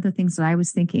critic, one of the things that I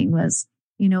was thinking was,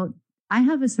 I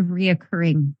have this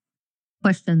reoccurring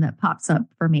question that pops up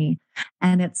for me.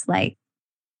 And it's like,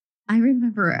 I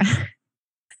remember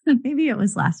maybe it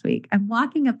was last week. I'm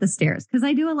walking up the stairs because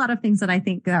I do a lot of things that I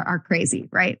think are crazy,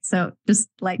 right? So just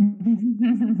like,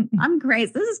 I'm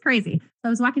crazy. This is crazy. So I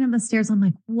was walking up the stairs. I'm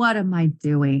like, what am I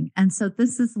doing? And so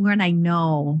this is when I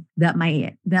know that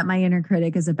my inner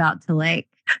critic is about to like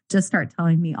just start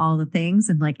telling me all the things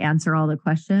and like answer all the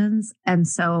questions. And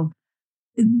so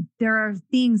there are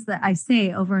things that I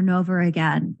say over and over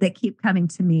again that keep coming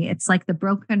to me. It's like the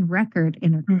broken record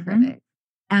inner critic.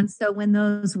 And so when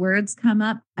those words come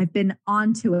up, I've been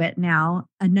onto it now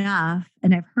enough,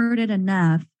 and I've heard it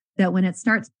enough that when it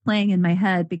starts playing in my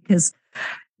head, because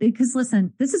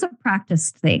listen, this is a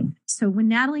practiced thing. So when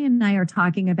Natalie and I are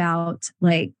talking about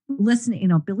like listening,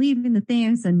 believing the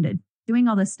things and doing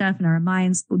all this stuff in our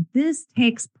minds, this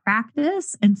takes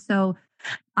practice. And so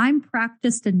I'm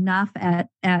practiced enough at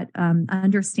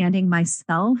understanding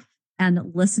myself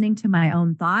and listening to my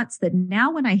own thoughts that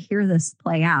now when I hear this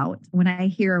play out, when I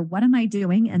hear, what am I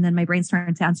doing? And then my brain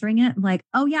starts answering it, I'm like,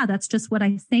 oh yeah, that's just what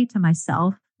I say to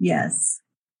myself. Yes.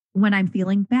 When I'm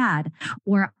feeling bad,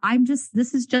 or this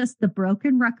is just the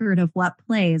broken record of what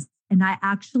plays. And I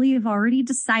actually have already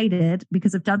decided,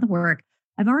 because I've done the work,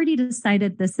 I've already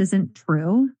decided this isn't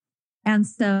true. And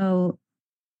so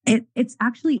it's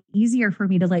actually easier for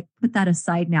me to like put that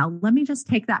aside now. Let me just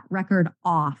take that record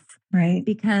off. Right.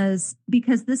 Because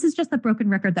this is just the broken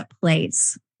record that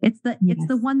plays. It's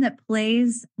the one that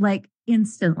plays like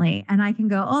instantly. And I can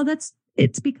go, oh,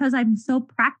 it's because I'm so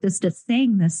practiced at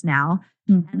saying this now.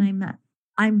 And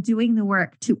I'm doing the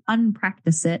work to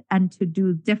unpractice it and to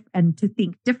do and to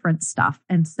think different stuff.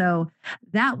 And so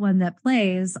that one that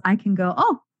plays, I can go,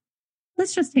 oh,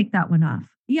 let's just take that one off.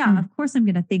 Yeah, of course I'm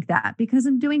going to think that because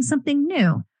I'm doing something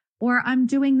new, or I'm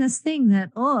doing this thing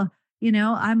that,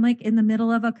 I'm like in the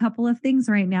middle of a couple of things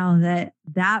right now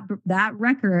that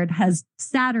record has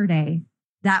Saturday,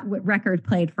 that record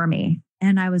played for me.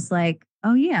 And I was like,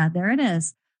 oh yeah, there it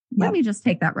is. Let me just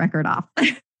take that record off.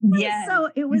 Yeah. So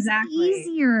it was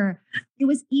easier. It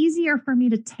was easier for me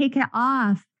to take it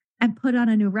off and put on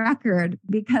a new record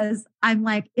because I'm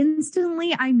like,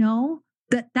 instantly, I know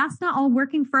that that's not all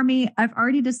working for me. I've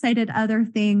already decided other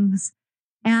things.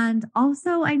 And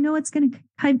also I know it's going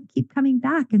to keep coming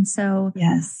back. And so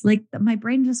yes, like my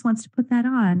brain just wants to put that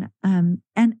on. And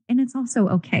it's also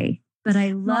okay. But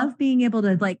I love being able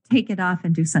to like take it off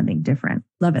and do something different.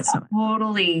 Love it so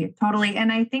much. Totally.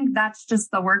 And I think that's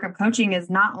just the work of coaching is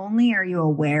not only are you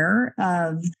aware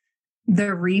of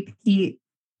the repeat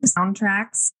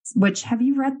soundtracks, which have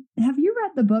you read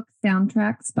the book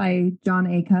Soundtracks by John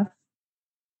Acuff?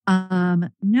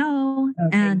 No.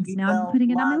 Okay, and now I'm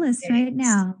putting it on my list right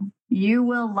now. You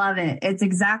will love it. It's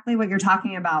exactly what you're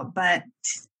talking about. But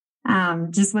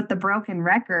just with the broken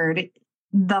record,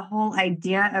 the whole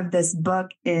idea of this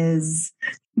book is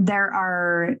there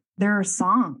are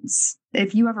songs.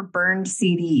 If you ever burned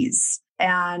CDs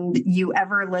and you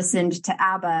ever listened to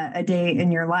ABBA a day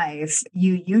in your life,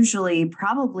 you usually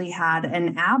probably had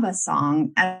an ABBA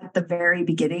song at the very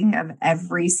beginning of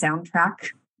every soundtrack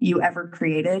you ever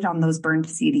created on those burned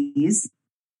CDs.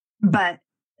 But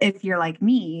if you're like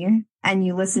me and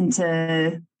you listen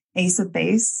to Ace of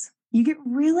Base, you get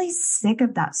really sick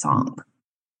of that song.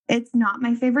 It's not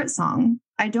my favorite song.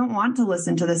 I don't want to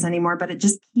listen to this anymore, but it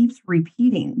just keeps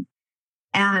repeating.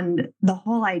 And the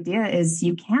whole idea is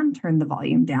you can turn the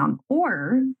volume down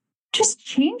or just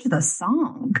change the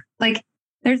song. Like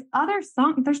there's other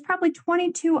songs. There's probably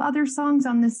 22 other songs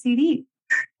on this CD.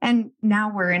 And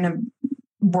now we're in a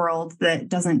world that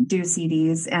doesn't do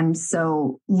CDs. And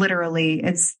so literally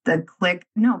it's the click.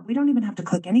 No, we don't even have to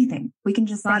click anything. We can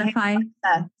just Spotify. Say,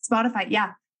 hey, Spotify.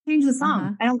 Yeah. Change the song.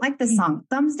 Uh-huh. I don't like this song.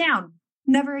 Thumbs down.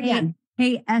 Never again.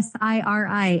 Hey,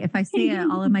 SIRI. If I say it,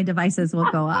 all of my devices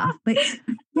will go off. But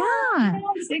yeah,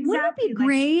 yes, exactly. Wouldn't it be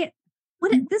great?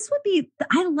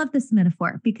 I love this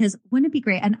metaphor because wouldn't it be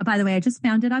great? And by the way, I just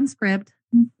found it on Script.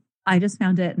 I just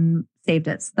found it and saved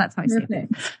it. So that's how I saved it.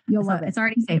 You'll love it. It's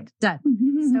already saved. Done.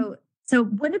 So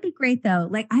wouldn't it be great though?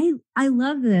 Like I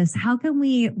love this. How can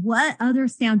what other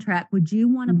soundtrack would you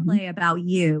want to play about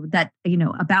you that,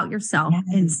 about yourself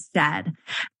instead?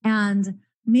 And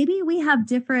maybe we have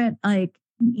different, like,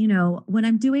 when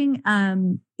I'm doing,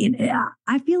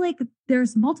 I feel like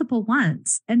there's multiple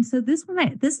ones. And so this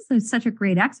is such a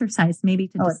great exercise, maybe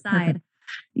to decide,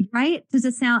 right? To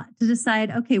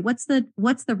decide, okay, what's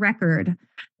the record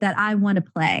that I want to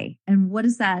play? And what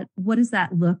does that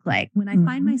look like? When I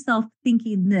find myself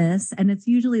thinking this, and it's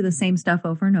usually the same stuff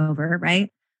over and over, right?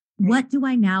 What do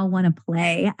I now want to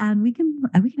play? And we can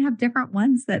have different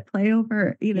ones that play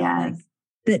over,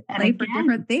 that play for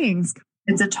different things.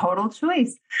 It's a total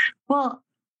choice. Well,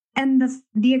 and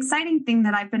the exciting thing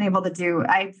that I've been able to do,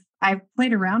 I've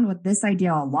played around with this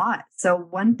idea a lot. So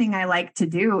one thing I like to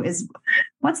do is,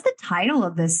 what's the title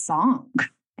of this song?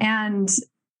 And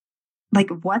like,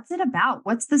 what's it about?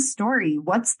 What's the story?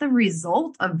 What's the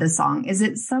result of the song? Is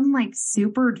it some like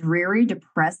super dreary,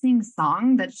 depressing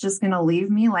song that's just going to leave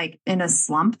me like in a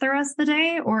slump the rest of the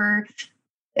day? Or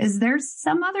is there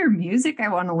some other music I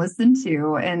want to listen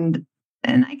to? And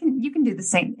you can do the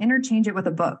same, interchange it with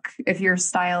a book. If your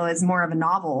style is more of a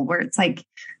novel where it's like,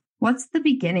 what's the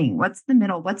beginning? What's the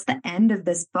middle? What's the end of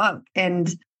this book?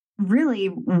 And really,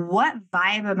 what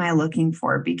vibe am I looking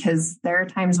for? Because there are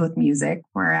times with music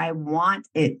where I want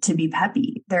it to be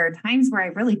peppy. There are times where I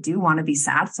really do want to be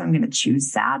sad. So I'm going to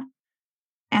choose sad.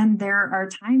 And there are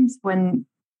times when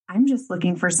I'm just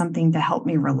looking for something to help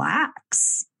me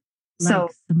relax.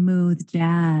 Like smooth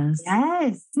jazz.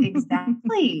 Yes,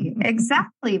 exactly.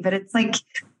 Exactly. But it's like,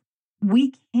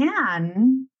 we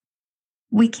can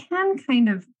kind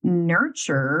of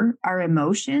nurture our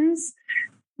emotions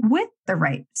with the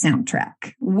right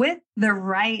soundtrack, with the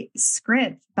right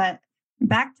script. But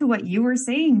back to what you were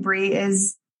saying, Bree,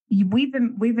 is we've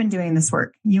been doing this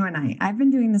work, you and I've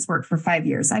been doing this work for 5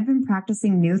 years. I've been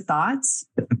practicing new thoughts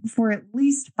for at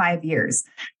least 5 years,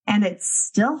 and it's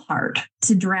still hard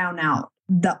to drown out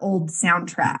the old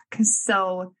soundtrack.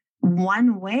 So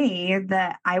one way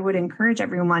that I would encourage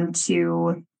everyone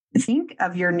to think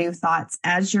of your new thoughts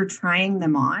as you're trying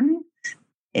them on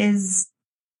is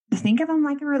think of them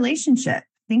like a relationship.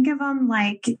 Think of them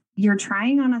like you're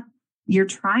trying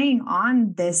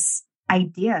on this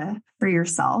idea for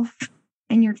yourself,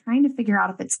 and you're trying to figure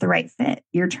out if it's the right fit.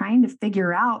 You're trying to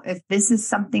figure out if this is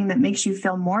something that makes you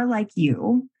feel more like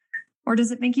you, or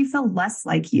does it make you feel less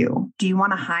like you? Do you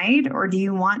want to hide, or do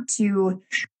you want to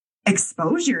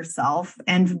expose yourself?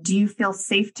 And do you feel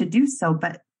safe to do so?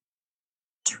 But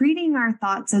treating our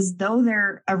thoughts as though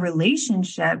they're a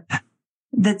relationship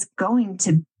that's going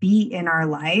to be in our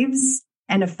lives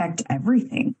and affect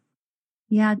everything.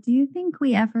 Yeah. Do you think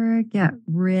we ever get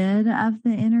rid of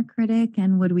the inner critic,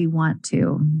 and would we want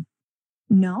to?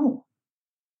 No.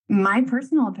 My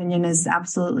personal opinion is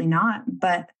absolutely not.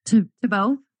 But to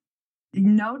both?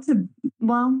 No to,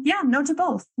 well, yeah, no to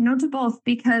both. No to both.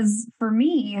 Because for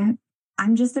me,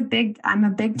 I'm a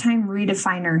big time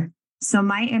redefiner. So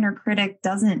my inner critic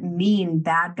doesn't mean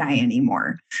bad guy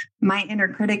anymore. My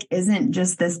inner critic isn't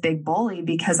just this big bully,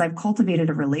 because I've cultivated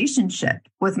a relationship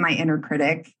with my inner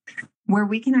critic where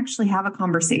we can actually have a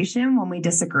conversation when we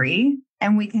disagree,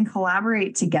 and we can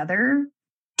collaborate together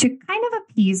to kind of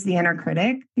appease the inner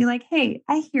critic. Be like, hey,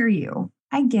 I hear you.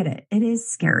 I get it. It is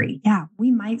scary. Yeah, we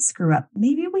might screw up.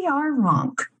 Maybe we are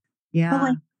wrong. Yeah. But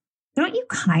like, don't you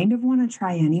kind of want to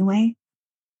try anyway?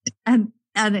 And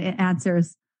it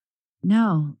answers,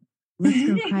 no, let's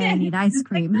go cry. I need ice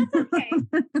cream. That's okay.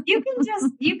 You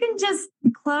can just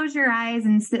close your eyes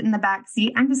and sit in the back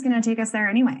seat. I'm just going to take us there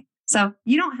anyway. So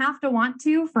you don't have to want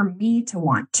to for me to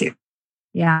want to.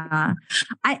 Yeah.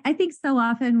 I think so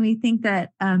often we think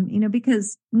that,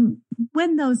 because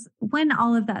when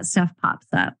all of that stuff pops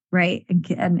up, right.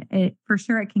 And it, for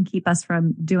sure, it can keep us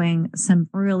from doing some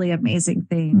really amazing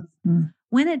things. Mm-hmm.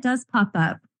 When it does pop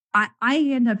up, I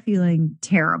end up feeling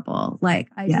terrible. Like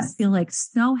I just feel like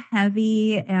so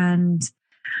heavy, and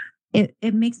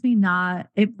it makes me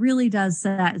it really does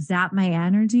zap my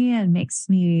energy and makes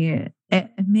me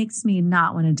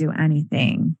not want to do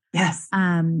anything. Yes.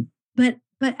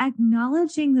 But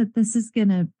acknowledging that this is going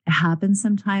to happen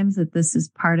sometimes, that this is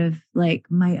part of like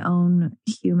my own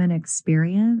human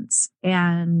experience.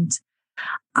 And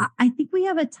I think we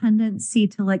have a tendency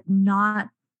to like not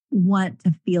want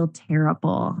to feel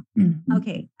terrible. Mm-hmm.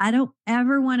 Okay. I don't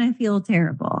ever want to feel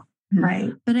terrible.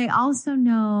 Right. But I also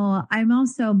know I'm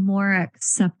also more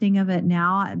accepting of it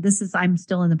now. I'm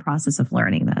still in the process of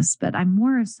learning this, but I'm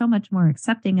so much more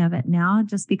accepting of it now,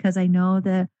 just because I know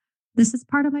that this is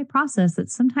part of my process, that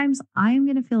sometimes I'm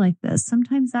going to feel like this.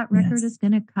 Sometimes that record is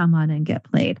going to come on and get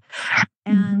played.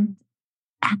 And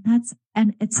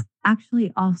it's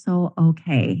actually also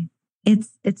okay.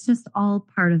 It's just all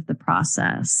part of the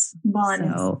process.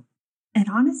 Well, and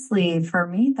honestly, for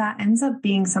me, that ends up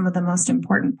being some of the most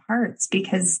important parts,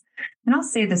 because, and I'll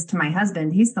say this to my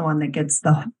husband, he's the one that gets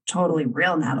the totally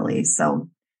real Natalie. So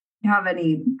if you have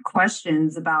any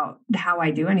questions about how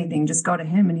I do anything, just go to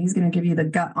him and he's going to give you the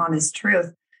gut, honest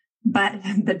truth. But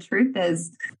the truth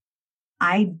is,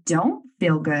 I don't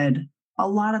feel good a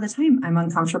lot of the time. I'm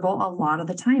uncomfortable a lot of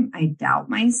the time. I doubt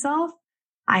myself.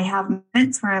 I have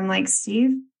moments where I'm like,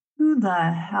 Steve, who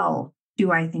the hell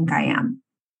do I think I am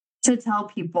to tell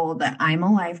people that I'm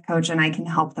a life coach and I can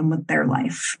help them with their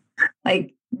life?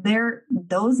 Like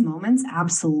those moments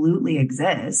absolutely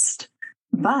exist,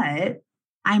 but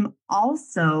I'm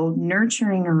also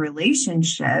nurturing a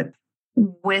relationship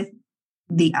with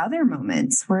the other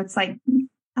moments where it's like,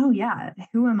 oh yeah,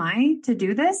 who am I to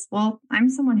do this? Well, I'm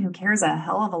someone who cares a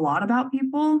hell of a lot about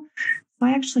people. So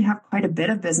I actually have quite a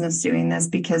bit of business doing this,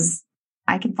 because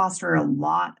I can foster a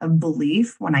lot of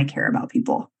belief when I care about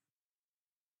people.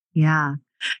 Yeah.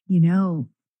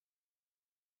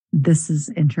 This is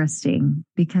interesting,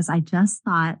 because I just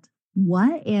thought,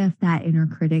 what if that inner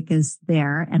critic is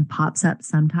there and pops up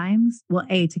sometimes? Well,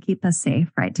 to keep us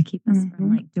safe, right? To keep us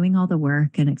from like doing all the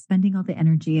work and expending all the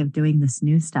energy of doing this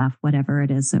new stuff, whatever it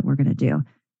is that we're going to do.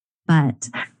 But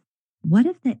what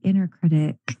if the inner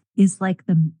critic is like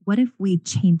what if we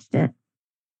changed it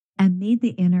and made the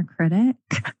inner critic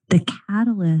the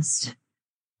catalyst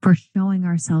for showing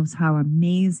ourselves how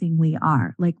amazing we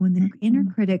are? Like when the inner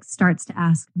critic starts to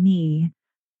ask me,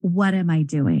 what am I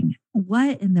doing?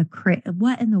 What in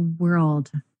the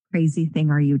world crazy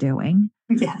thing are you doing?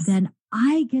 Yes. Then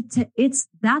I get to,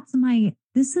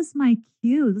 this is my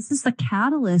cue. This is the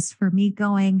catalyst for me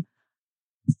going,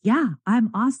 yeah, I'm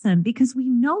awesome. Because we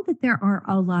know that there are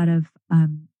a lot of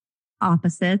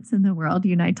opposites in the world.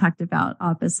 You and I talked about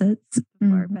opposites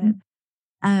before, but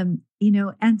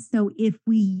and so if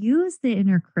we use the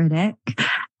inner critic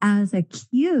as a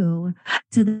cue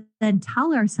to then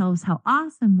tell ourselves how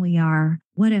awesome we are,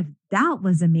 what if that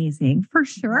was amazing? For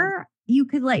sure, you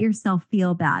could let yourself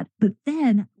feel bad, but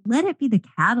then let it be the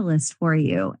catalyst for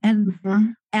you.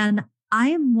 And I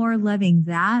am more loving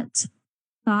that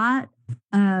thought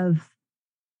of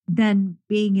then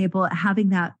being able, having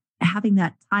that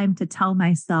time to tell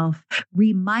myself,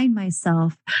 remind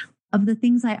myself of the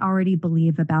things I already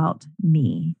believe about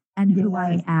me and who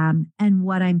I am and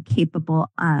what I'm capable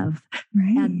of.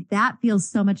 Right. And that feels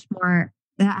that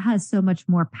has so much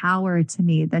more power to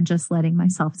me than just letting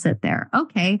myself sit there.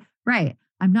 Okay, right.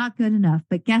 I'm not good enough,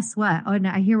 but guess what? Oh, no,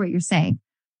 I hear what you're saying.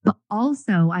 But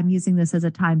also I'm using this as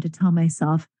a time to tell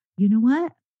myself, you know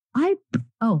what? By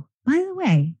the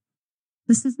way,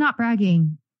 this is not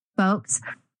bragging, folks.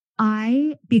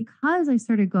 because I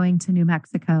started going to New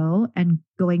Mexico and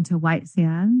going to White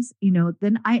Sands,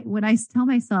 then when I tell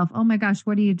myself, oh my gosh,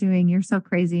 what are you doing? You're so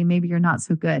crazy. Maybe you're not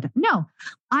so good. No,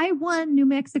 I won New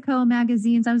Mexico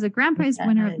magazines. I was a grand prize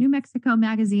winner of New Mexico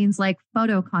magazine's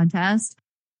photo contest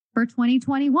for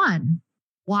 2021.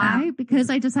 Why? Wow. Because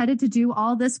I decided to do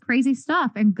all this crazy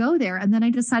stuff and go there. And then I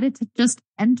decided to just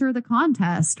enter the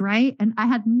contest. Right. And I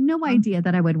had no idea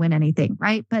that I would win anything.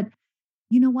 Right. But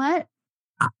you know what?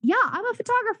 Yeah, I'm a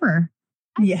photographer.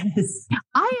 Yes.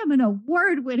 I am an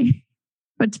award-winning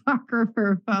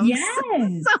photographer, folks.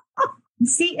 Yes.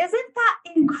 See, isn't that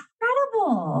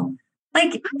incredible?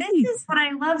 This is what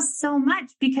I love so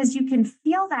much, because you can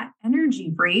feel that energy,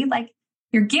 Bree.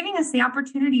 You're giving us the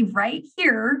opportunity right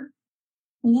here,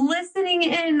 listening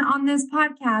in on this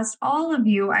podcast. All of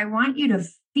you, I want you to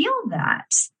feel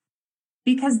that,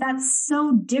 because that's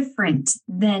so different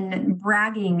than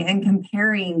bragging and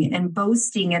comparing and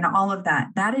boasting and all of that.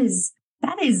 That is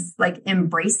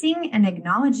embracing and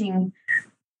acknowledging,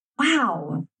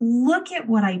 wow, look at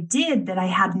what I did that I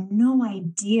had no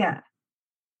idea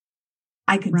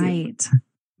I could do. Right.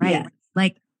 Yeah.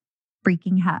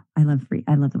 Freaking I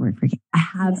love the word freaking. I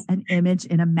have an image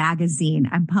in a magazine.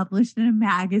 I'm published in a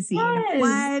magazine. Yes.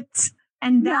 What?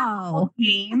 And that all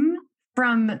came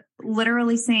from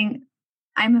literally saying,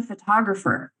 I'm a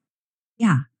photographer.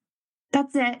 Yeah.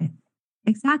 That's it.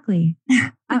 Exactly.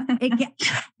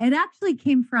 It actually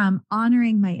came from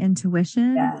honoring my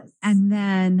intuition and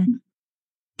then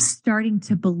starting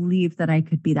to believe that I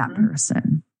could be that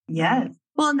person. Yes.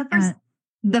 Well, and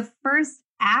the first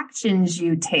actions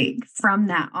you take from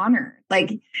that honor,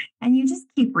 and you just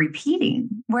keep repeating.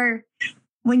 Where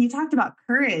when you talked about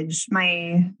courage,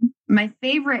 my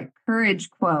favorite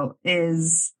courage quote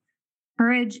is,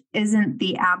 courage isn't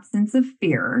the absence of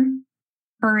fear.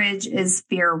 Courage is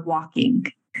fear walking.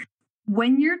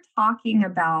 When you're talking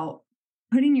about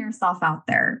putting yourself out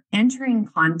there, entering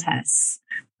contests,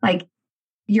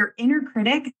 your inner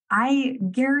critic, I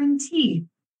guarantee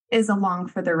is along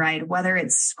for the ride, whether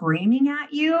it's screaming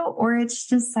at you or it's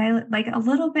just silent, a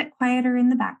little bit quieter in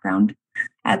the background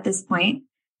at this point.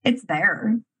 It's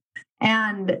there.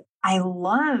 And I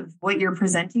love what you're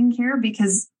presenting here,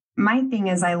 because my thing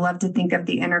is, I love to think of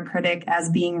the inner critic as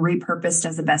being repurposed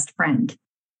as a best friend.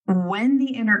 When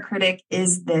the inner critic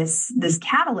is this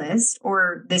catalyst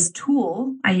or this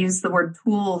tool, I use the word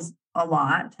tools a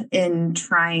lot in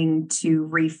trying to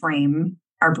reframe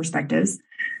our perspectives.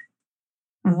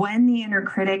 When the inner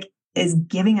critic is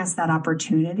giving us that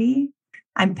opportunity,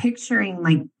 I'm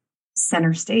picturing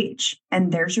center stage,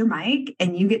 and there's your mic,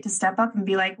 and you get to step up and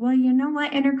be like, well, you know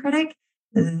what, inner critic,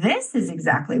 this is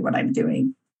exactly what I'm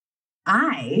doing.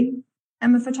 I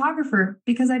am a photographer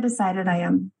because I decided I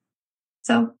am.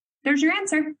 So there's your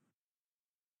answer.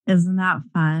 Isn't that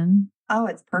fun? Oh,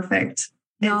 it's perfect.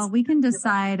 No, we can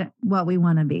decide what we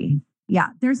want to be. Yeah.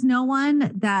 There's no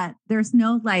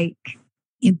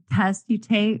test you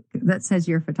take that says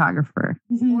you're a photographer,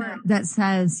 or that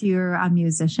says you're a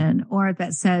musician, or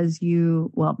that says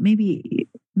maybe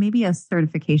a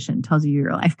certification tells you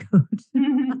you're a life coach.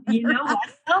 You know what?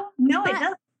 No, it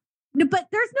doesn't. No, but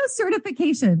there's no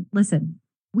certification. Listen,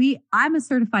 I'm a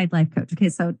certified life coach. Okay.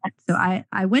 So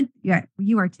I went,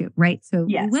 you are too, right? So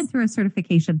we went through a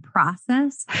certification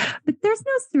process, but there's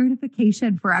no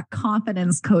certification for a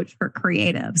confidence coach for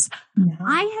creatives. No.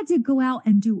 I had to go out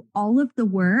and do all of the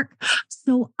work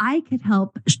so I could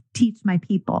help teach my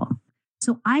people.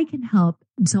 So I can help.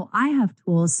 So I have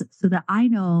tools so that I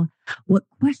know what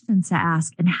questions to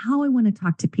ask and how I want to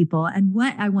talk to people and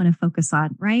what I want to focus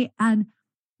on. Right. And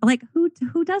who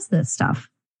does this stuff?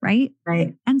 Right.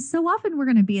 Right. And so often we're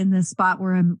going to be in this spot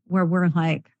where we're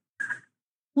like,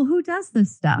 well, who does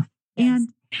this stuff? Yes.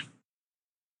 And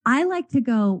I like to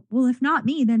go, well, if not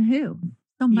me, then who?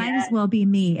 So might as well be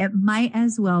me. It might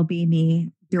as well be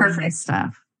me doing this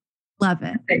stuff. Love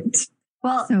it. Perfect.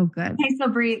 Well, so good. Okay. So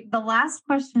Bree, the last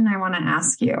question I want to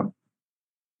ask you,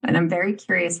 and I'm very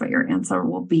curious what your answer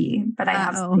will be, but I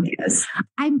have some ideas.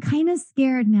 I'm kind of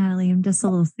scared, Natalie. I'm just a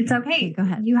little scared. It's okay. Go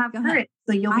ahead. You have courage.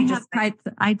 So you'll be just fine.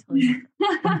 I tell you.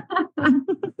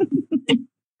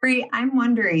 Bree, I'm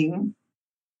wondering,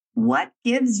 what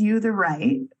gives you the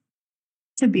right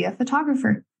to be a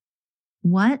photographer?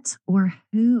 What or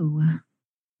who?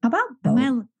 How about both?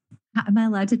 Am I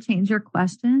allowed to change your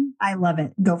question? I love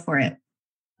it. Go for it.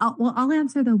 I'll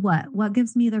answer the what. What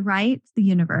gives me the right? The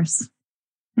universe.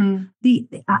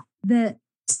 The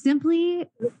simply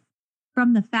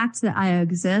from the fact that I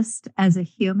exist as a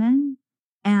human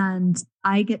and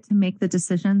I get to make the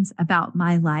decisions about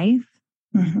my life.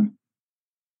 Mm-hmm.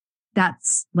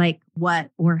 That's what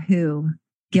or who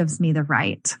gives me the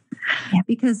right. Yeah.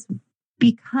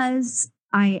 Because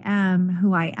I am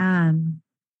who I am,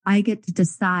 I get to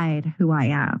decide who I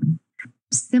am.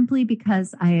 Simply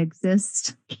because I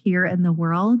exist here in the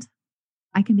world,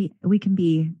 we can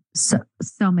be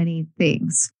so many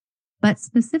things. But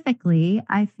specifically,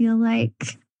 I feel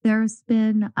like there's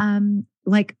been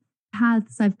like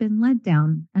paths I've been led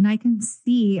down, and I can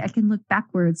look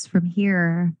backwards from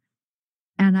here,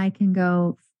 and I can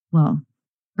go, well,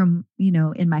 from,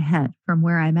 in my head, from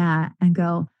where I'm at, and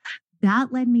go,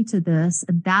 that led me to this,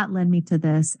 and that led me to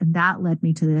this, and that led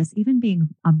me to this. Even being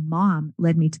a mom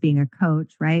led me to being a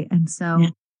coach, right? And so,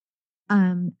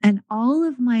 and all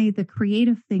of the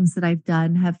creative things that I've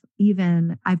done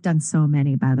I've done so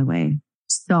many, by the way,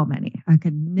 so many. I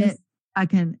can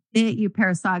knit you a pair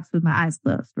of socks with my eyes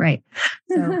closed, right?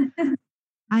 So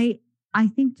I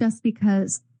think just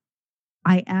because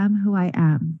I am who I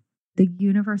am, the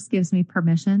universe gives me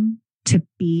permission to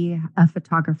be a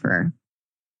photographer.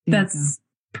 That's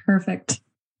perfect.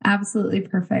 Absolutely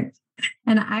perfect.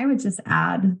 And I would just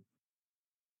add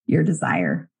your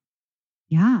desire.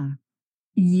 Yeah.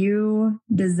 You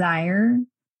desire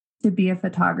to be a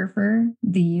photographer.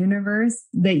 The universe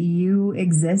that you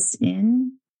exist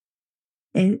in,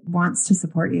 it wants to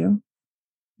support you.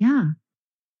 Yeah.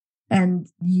 And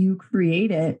you create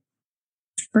it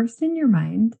first in your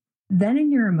mind, then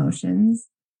in your emotions,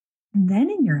 and then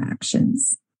in your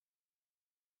actions.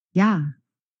 Yeah,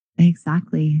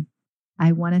 exactly.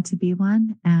 I wanted to be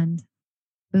one, and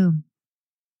boom,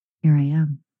 here I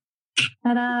am.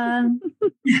 Ta-da!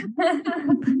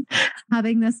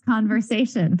 Having this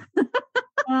conversation.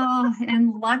 Oh,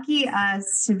 and lucky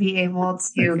us to be able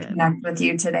to connect with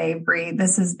you today, Bree.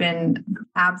 This has been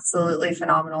absolutely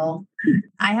phenomenal.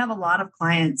 I have a lot of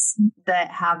clients that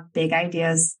have big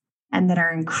ideas and that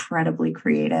are incredibly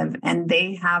creative, and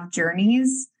they have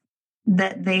journeys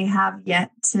that they have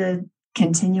yet to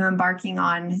continue embarking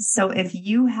on. So if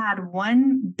you had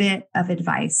one bit of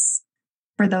advice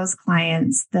for those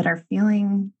clients that are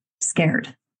feeling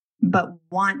scared but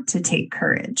want to take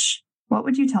courage, what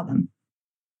would you tell them?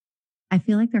 I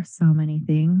feel like there's so many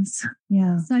things.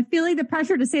 Yeah. So I feel like the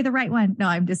pressure to say the right one. No,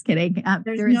 I'm just kidding.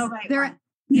 There's no right one.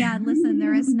 Yeah, listen,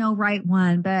 there is no right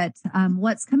one. But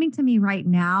what's coming to me right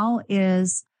now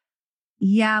is,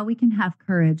 yeah, we can have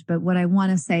courage. But what I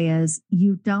want to say is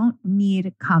you don't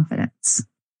need confidence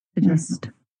to just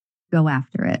go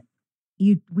after it.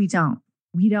 We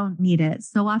don't need it.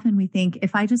 So often we think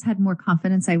if I just had more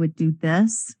confidence, I would do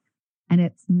this. And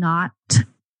it's not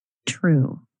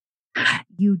true.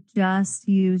 You just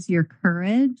use your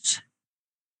courage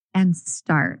and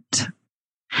start.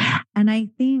 And I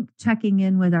think checking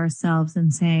in with ourselves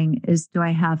and saying, do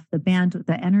I have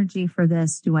the energy for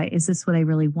this? Is this what I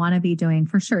really want to be doing?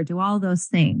 For sure. Do all those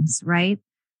things, right?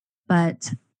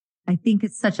 But I think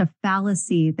it's such a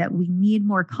fallacy that we need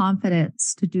more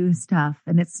confidence to do stuff.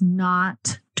 And it's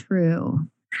not true.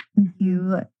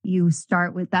 You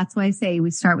start with, that's why I say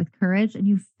we start with courage and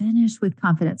you finish with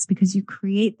confidence, because you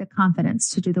create the confidence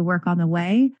to do the work on the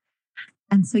way.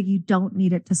 And so you don't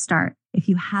need it to start. If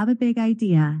you have a big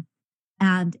idea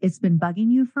and it's been bugging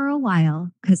you for a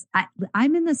while, because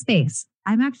I'm in the space,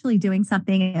 I'm actually doing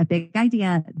something, a big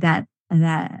idea that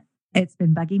it's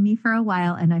been bugging me for a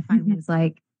while. And I finally was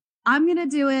like, I'm going to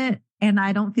do it. And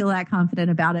I don't feel that confident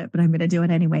about it, but I'm going to do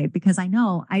it anyway, because I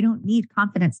know I don't need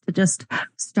confidence to just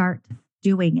start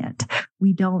doing it.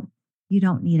 You don't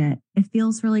need it. It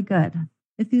feels really good.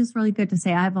 It feels really good to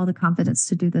say, I have all the confidence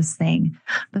to do this thing,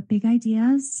 but big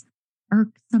ideas are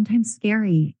sometimes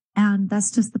scary. And that's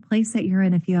just the place that you're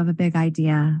in if you have a big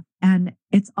idea. And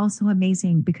it's also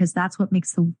amazing because that's what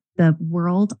makes the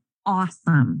world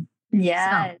awesome.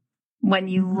 Yeah. So, when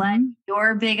you let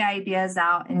your big ideas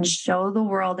out and show the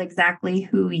world exactly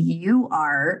who you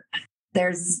are,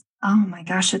 oh my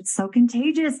gosh, it's so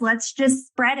contagious. Let's just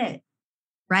spread it.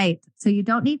 Right. So you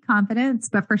don't need confidence,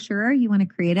 but for sure you want to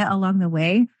create it along the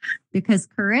way, because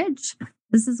courage,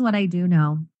 this is what I do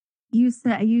know. You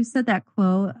said that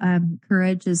quote,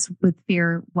 courage is with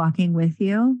fear walking with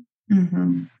you.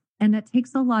 Mm-hmm. And it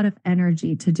takes a lot of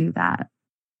energy to do that.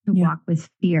 To walk with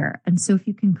fear. And so if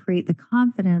you can create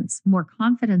more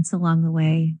confidence along the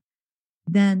way,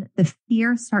 then the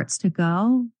fear starts to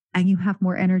go and you have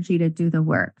more energy to do the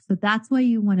work. So that's why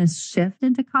you want to shift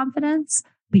into confidence,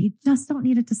 but you just don't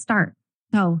need it to start.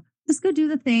 So just go do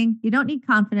the thing. You don't need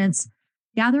confidence.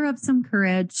 Gather up some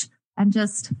courage and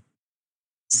just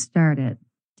start it.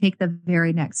 Take the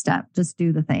very next step. Just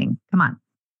do the thing. Come on.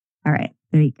 All right.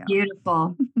 There you go.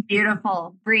 Beautiful.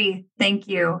 Beautiful. Bree, thank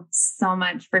you so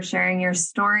much for sharing your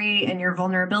story and your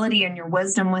vulnerability and your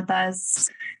wisdom with us.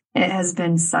 It has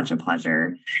been such a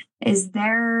pleasure. Is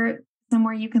there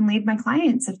somewhere you can lead my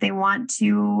clients if they want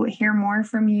to hear more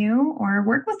from you or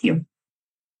work with you?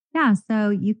 Yeah.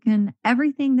 So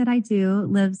everything that I do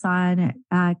lives on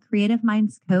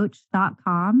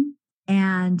creativemindscoach.com.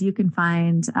 And you can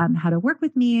find how to work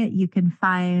with me. You can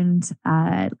find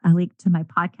a link to my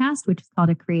podcast, which is called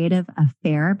A Creative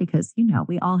Affair, because,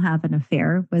 we all have an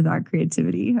affair with our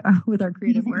creativity, with our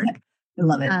creative work. I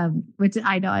love it. Which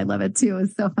I know I love it too.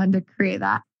 It's so fun to create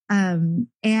that.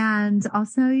 And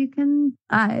also you can,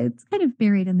 it's kind of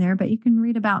buried in there, but you can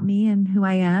read about me and who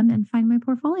I am and find my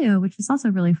portfolio, which is also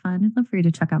really fun. I'd love for you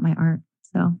to check out my art.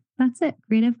 So that's it.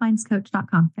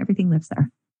 creativemindscoach.com. Everything lives there.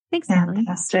 Thanks, Natalie.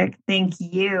 Fantastic. Thank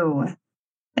you.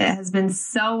 It has been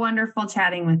so wonderful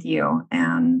chatting with you.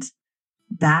 And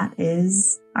that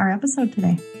is our episode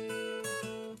today.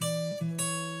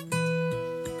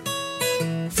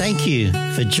 Thank you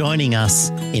for joining us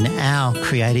in our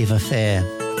creative affair.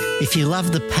 If you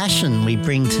love the passion we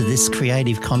bring to this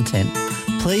creative content,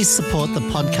 please support the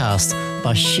podcast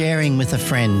by sharing with a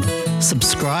friend,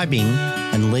 subscribing,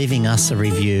 and leaving us a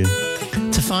review.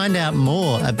 To find out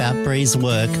more about Bree's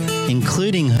work,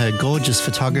 including her gorgeous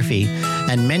photography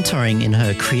and mentoring in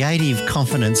her Creative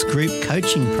Confidence Group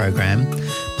Coaching Program,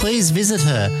 please visit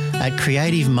her at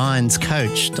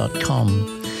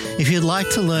creativemindscoach.com. If you'd like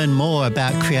to learn more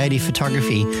about creative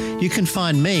photography, you can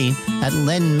find me at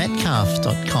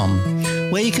lenmetcalf.com,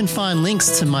 where you can find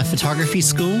links to my photography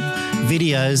school,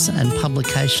 videos, and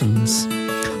publications.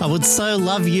 I would so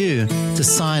love you to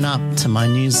sign up to my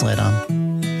newsletter.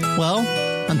 Well,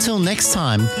 until next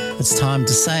time, it's time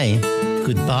to say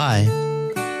goodbye.